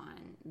focus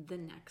on the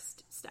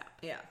next step.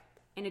 Yeah.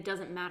 And it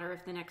doesn't matter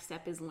if the next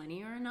step is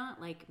linear or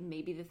not. Like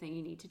maybe the thing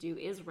you need to do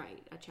is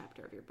write a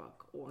chapter of your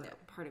book or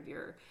part of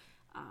your...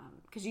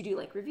 because you do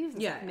like reviews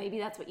and stuff. Maybe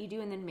that's what you do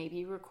and then maybe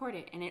you record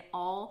it. And it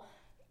all...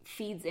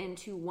 feeds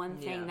into one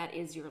thing that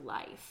is your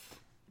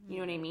life. You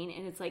know what I mean?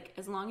 And it's like,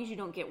 as long as you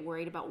don't get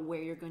worried about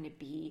where you're going to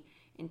be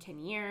in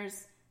 10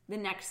 years, the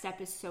next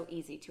step is so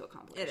easy to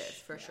accomplish. It is,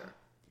 for sure.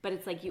 But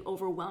it's like you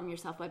overwhelm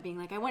yourself by being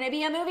like, I want to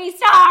be a movie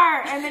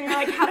star! And then you're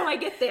like, how do I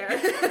get there?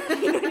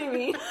 You know what I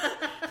mean?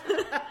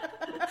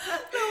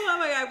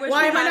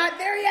 Why am I not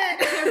there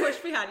yet? I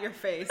wish we had your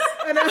face.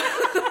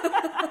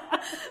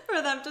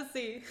 For them to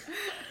see.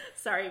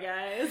 Sorry,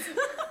 guys.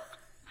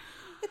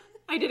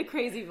 I did a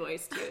crazy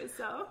voice too,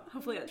 so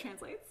hopefully that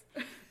translates.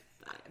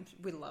 But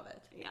we love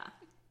it. Yeah.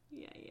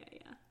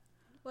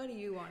 What do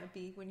you want to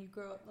be when you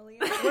grow up, Malia?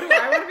 What do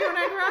I want to be when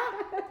I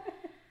grow up?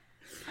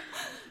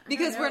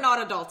 Because we're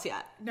not adults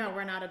yet. No,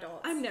 we're not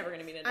adults. I'm never going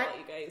to be an adult,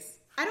 you guys.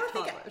 I don't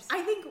think.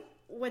 I think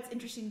what's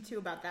interesting too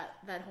about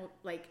that whole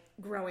like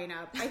growing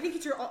up. I think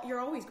it's you're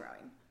always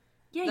growing.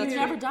 Yeah, you're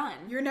never done.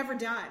 You're never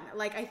done.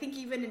 Like I think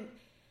even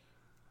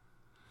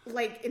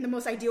in the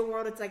most ideal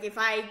world, it's like if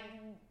I,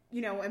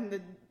 am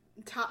the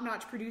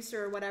top-notch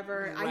producer or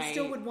whatever, right. I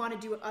still would want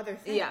to do other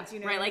things. Yeah,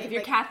 right. Like if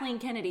you're Kathleen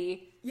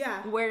Kennedy,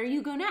 where do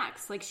you go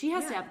next? Like she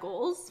has to have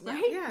goals,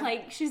 right? Yeah.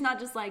 Like she's not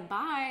just like,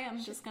 bye,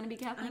 I'm just going to be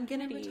Kathleen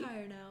Kennedy. I'm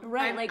retire now.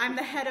 Right. I'm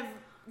the head of,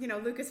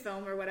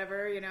 Lucasfilm or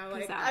whatever,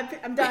 like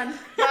I'm done.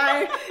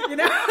 Bye,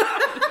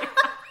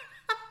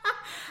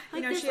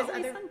 Like she has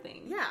always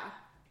something. Yeah.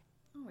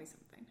 Always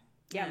something.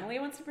 Yeah,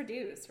 Malia wants to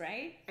produce,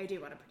 right? I do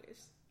want to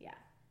produce. Yeah.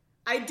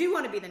 I do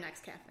want to be the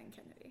next Kathleen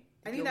Kennedy.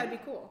 I think that would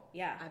be cool.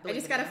 Yeah. I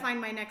just gotta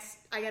find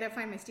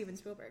my Steven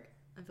Spielberg.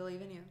 I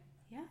believe in you.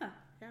 Yeah.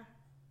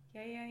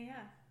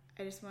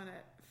 I just want to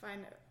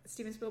find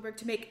Steven Spielberg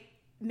to make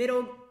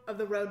middle of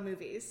the road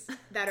movies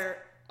that are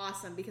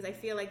awesome because I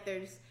feel like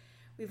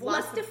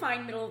let's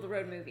define middle of the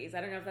road movies.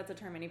 I don't know if that's a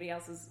term anybody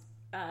else is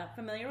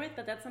familiar with,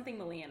 but that's something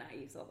Malia and I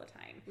use all the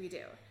time. We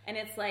do. And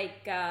it's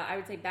like, I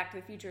would say Back to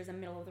the Future is a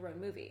middle of the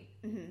road movie.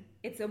 Mm-hmm.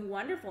 It's a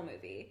wonderful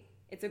movie.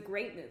 It's a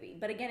great movie.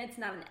 But again, it's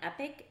not an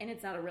epic and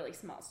it's not a really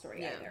small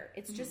story either.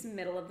 It's just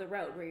middle of the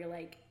road where you're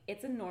like,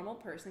 it's a normal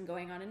person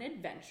going on an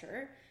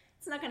adventure.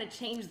 It's not going to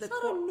change the... It's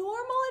not a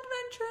normal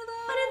adventure,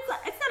 though. But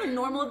it's not a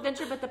normal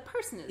adventure, but the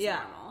person is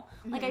normal.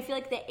 Mm-hmm. Like, I feel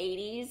like the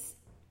 80s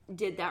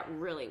did that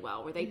really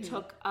well, where they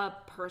took a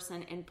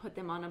person and put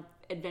them on an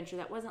adventure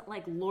that wasn't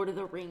like Lord of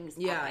the Rings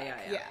epic.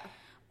 Yeah.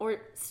 Or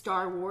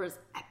Star Wars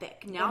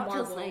epic. Now it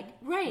feels like...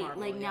 Right.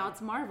 Marvel, like, now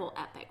it's Marvel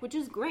epic, which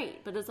is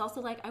great. But it's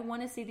also like, I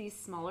want to see these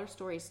smaller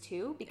stories,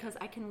 too, because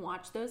I can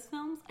watch those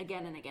films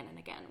again and again and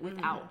again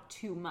without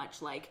too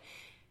much, like,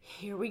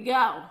 here we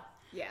go.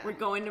 Yeah. We're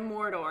going to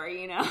Mordor,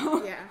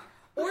 Yeah.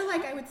 Or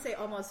like I would say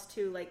almost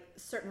to like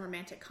certain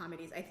romantic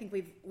comedies. I think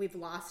we've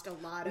lost a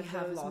lot of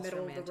those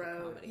middle of the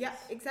road. Comedies. Yeah,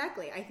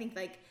 exactly. I think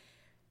like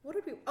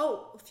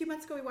a few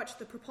months ago we watched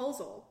The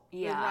Proposal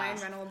with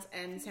Ryan Reynolds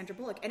and Sandra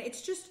Bullock, and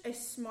it's just a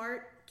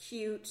smart,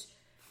 cute,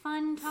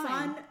 fun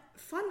time.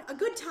 Fun, a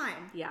good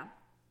time. Yeah.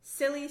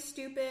 Silly,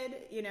 stupid,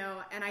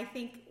 and I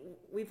think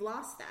we've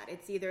lost that.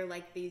 It's either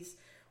like these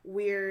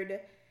weird,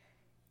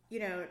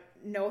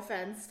 no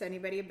offense to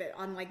anybody, but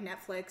on like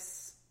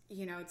Netflix,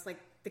 it's like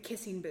The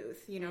Kissing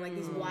Booth, like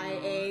these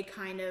YA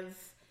kind of...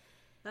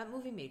 That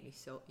movie made me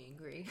so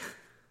angry.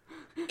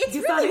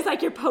 It's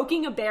like you're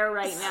poking a bear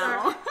right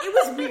now.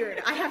 It was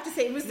weird. I have to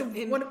say, it was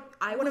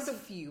I was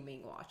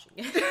fuming watching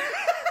it.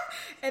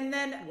 And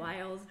then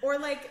wild. Or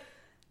like,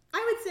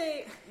 I would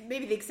say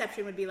maybe the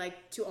exception would be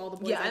like To All the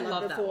Boys I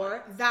Loved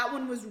Before. That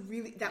one was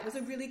really, that was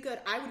a really good,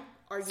 I would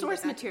argue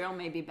source material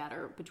may be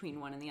better between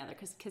one and the other,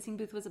 because Kissing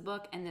Booth was a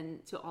book and then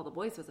To All the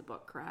Boys was a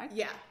book, correct?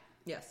 Yeah.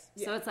 Yes.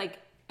 So it's like,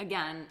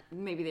 again,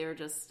 maybe they were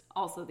just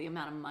also the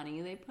amount of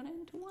money they put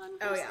into one.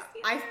 Oh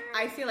yeah.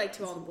 I feel like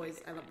To All the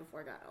Boys I Loved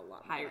Before got a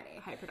lot more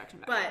money. High production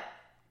value. But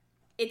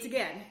it's,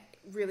 again,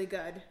 really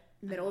good.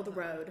 Middle of the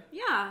road.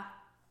 Yeah.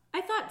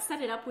 I thought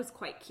Set It Up was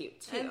quite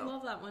cute, too. I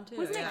love that one, too.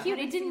 Wasn't it cute?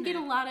 It didn't get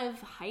a lot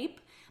of hype,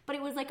 but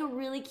it was like a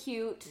really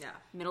cute,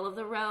 middle of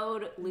the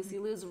road. Lucy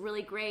Liu's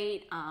really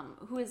great.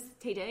 Who is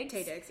Taye Diggs?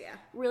 Taye Diggs, yeah.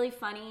 Really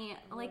funny.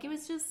 Like, it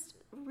was just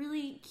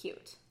really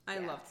cute. I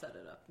loved Set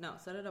It Up. No,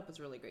 Set It Up was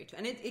really great, too.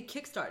 And it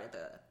kickstarted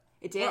the...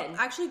 It did. Well,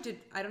 actually,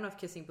 I don't know if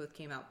Kissing Booth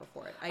came out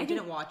before it. I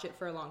didn't watch it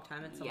for a long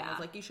time, and someone was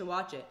like, you should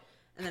watch it.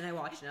 And then I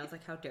watched it, and I was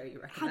like, how dare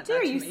you recommend that to me?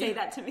 How dare you say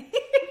that to me?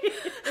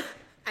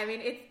 I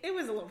mean, it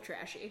was a little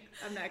trashy.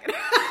 I'm not gonna...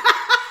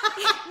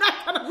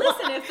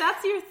 Listen, if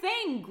that's your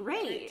thing,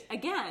 great.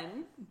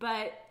 Again,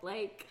 but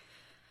like...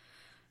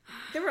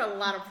 There were a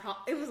lot of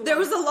There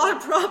was a lot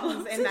of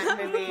problems in that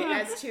movie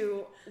as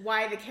to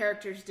why the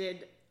characters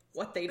did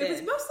what they did. It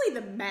was mostly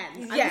the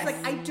men. Yes. I was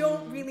like, I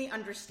don't really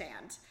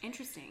understand.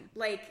 Interesting.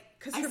 Like,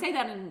 because I say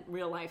that in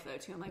real life though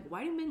too. I'm like,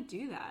 why do men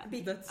do that?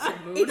 That's so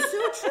it's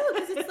so true,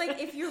 because it's like,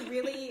 if you're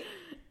really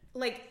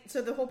like,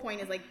 so the whole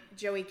point is like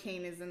Joey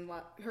Kane is in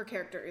love. Her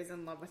character is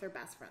in love with her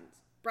best friend's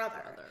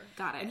brother.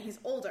 Got it. And he's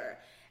older,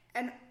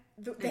 and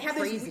they have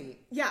crazy.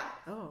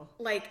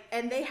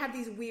 And they have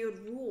these weird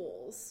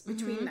rules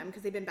between them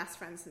because they've been best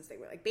friends since they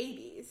were like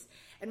babies.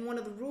 And one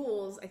of the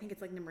rules, I think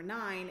it's like number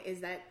 9,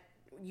 is that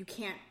you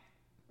can't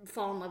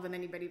fall in love with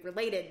anybody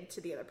related to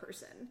the other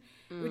person,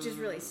 which is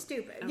really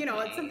stupid. Okay. You know,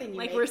 it's something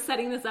like we're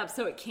setting this up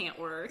so it can't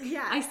work.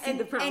 Yeah, I see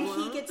the problem.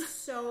 And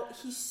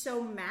he's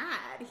so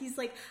mad. He's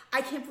like,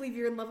 I can't believe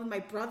you're in love with my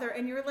brother,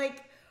 and you're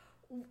like,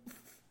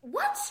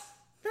 what?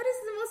 That is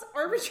the most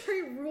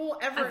arbitrary rule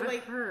ever.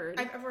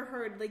 I've ever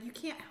heard. Like, you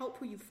can't help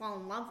who you fall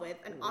in love with,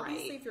 and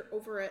obviously, if you're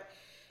over at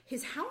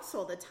his house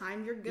all the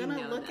time, you're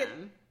gonna look at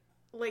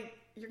like.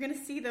 You're going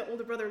to see the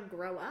older brother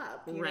grow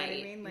up. You know what I mean?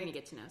 Like, you're going to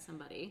get to know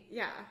somebody.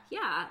 Yeah.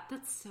 Yeah,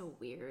 that's so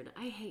weird.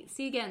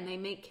 See, again, they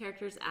make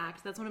characters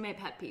act. That's one of my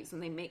pet peeves, when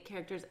they make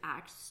characters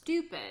act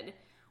stupid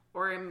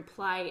or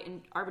imply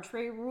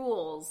arbitrary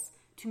rules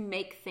to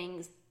make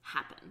things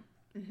happen.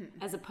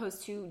 Mm-hmm. As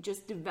opposed to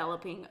just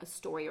developing a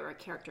story or a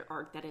character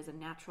arc that is a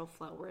natural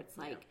flow, where it's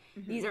like,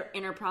 these are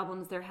inner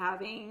problems they're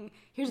having.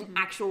 Here's an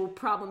actual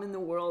problem in the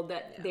world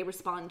that they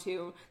respond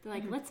to. They're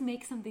like, let's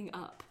make something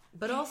up.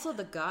 But also,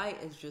 the guy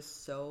is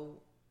just so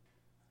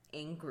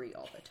angry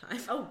all the time.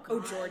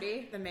 Oh,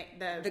 Jordy, the guy,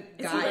 is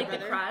he like brother?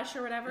 The crush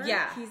or whatever?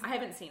 Yeah, I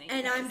haven't seen it.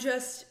 And I'm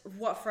just,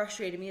 what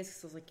frustrated me is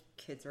because I was like,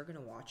 kids are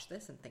gonna watch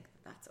this and think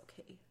that that's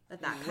okay,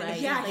 that kind of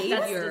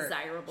behavior that's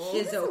desirable.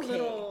 Is okay. A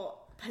little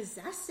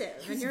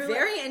possessive, and you're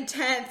very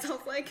intense. I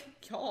was like,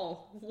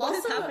 y'all, what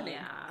is happening?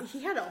 Yeah.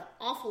 He had an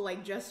awful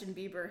like Justin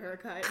Bieber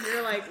haircut, and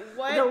you're like,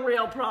 what? The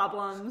real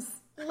problems.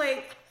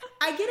 Like,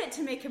 I get it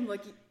to make him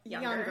look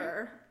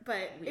younger.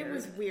 But weird. It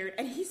was weird.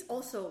 And he's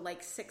also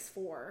like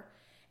 6'4",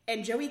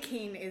 and Joey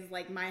Kane is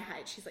like my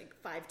height. She's like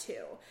 5'2".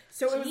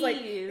 So it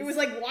was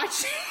like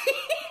watching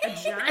a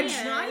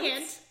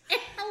giant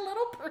and a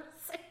little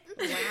person.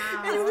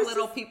 Wow. And it was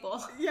little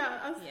people.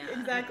 Yeah,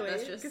 exactly.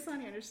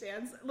 Kasani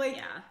understands.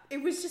 Like,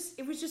 it was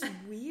just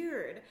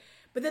weird.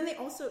 But then they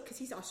also, because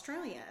he's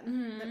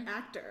Australian, the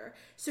actor,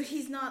 so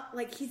he's not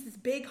like, he's this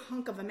big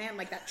hunk of a man,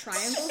 like that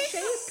triangle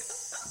shape.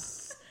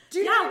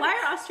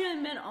 Why are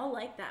Australian men all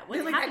like that?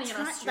 What's happening in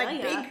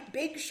Australia? Like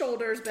big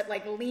shoulders, but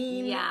like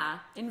lean. Yeah,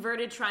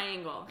 inverted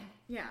triangle.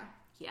 Yeah.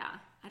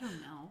 I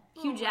don't know.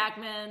 Hugh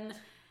Jackman,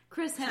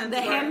 Chris Hemsworth, the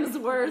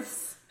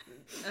Hemsworths.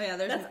 Oh yeah,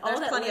 there's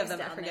plenty of them.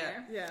 I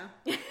forget. Yeah.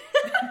 You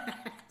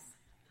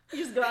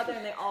just go out there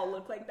and they all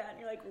look like that, and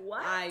you're like,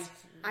 what?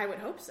 I would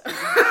hope so.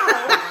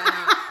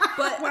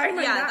 But why am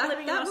I not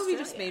living in that movie Australia?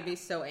 just made me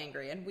so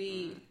angry, and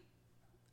we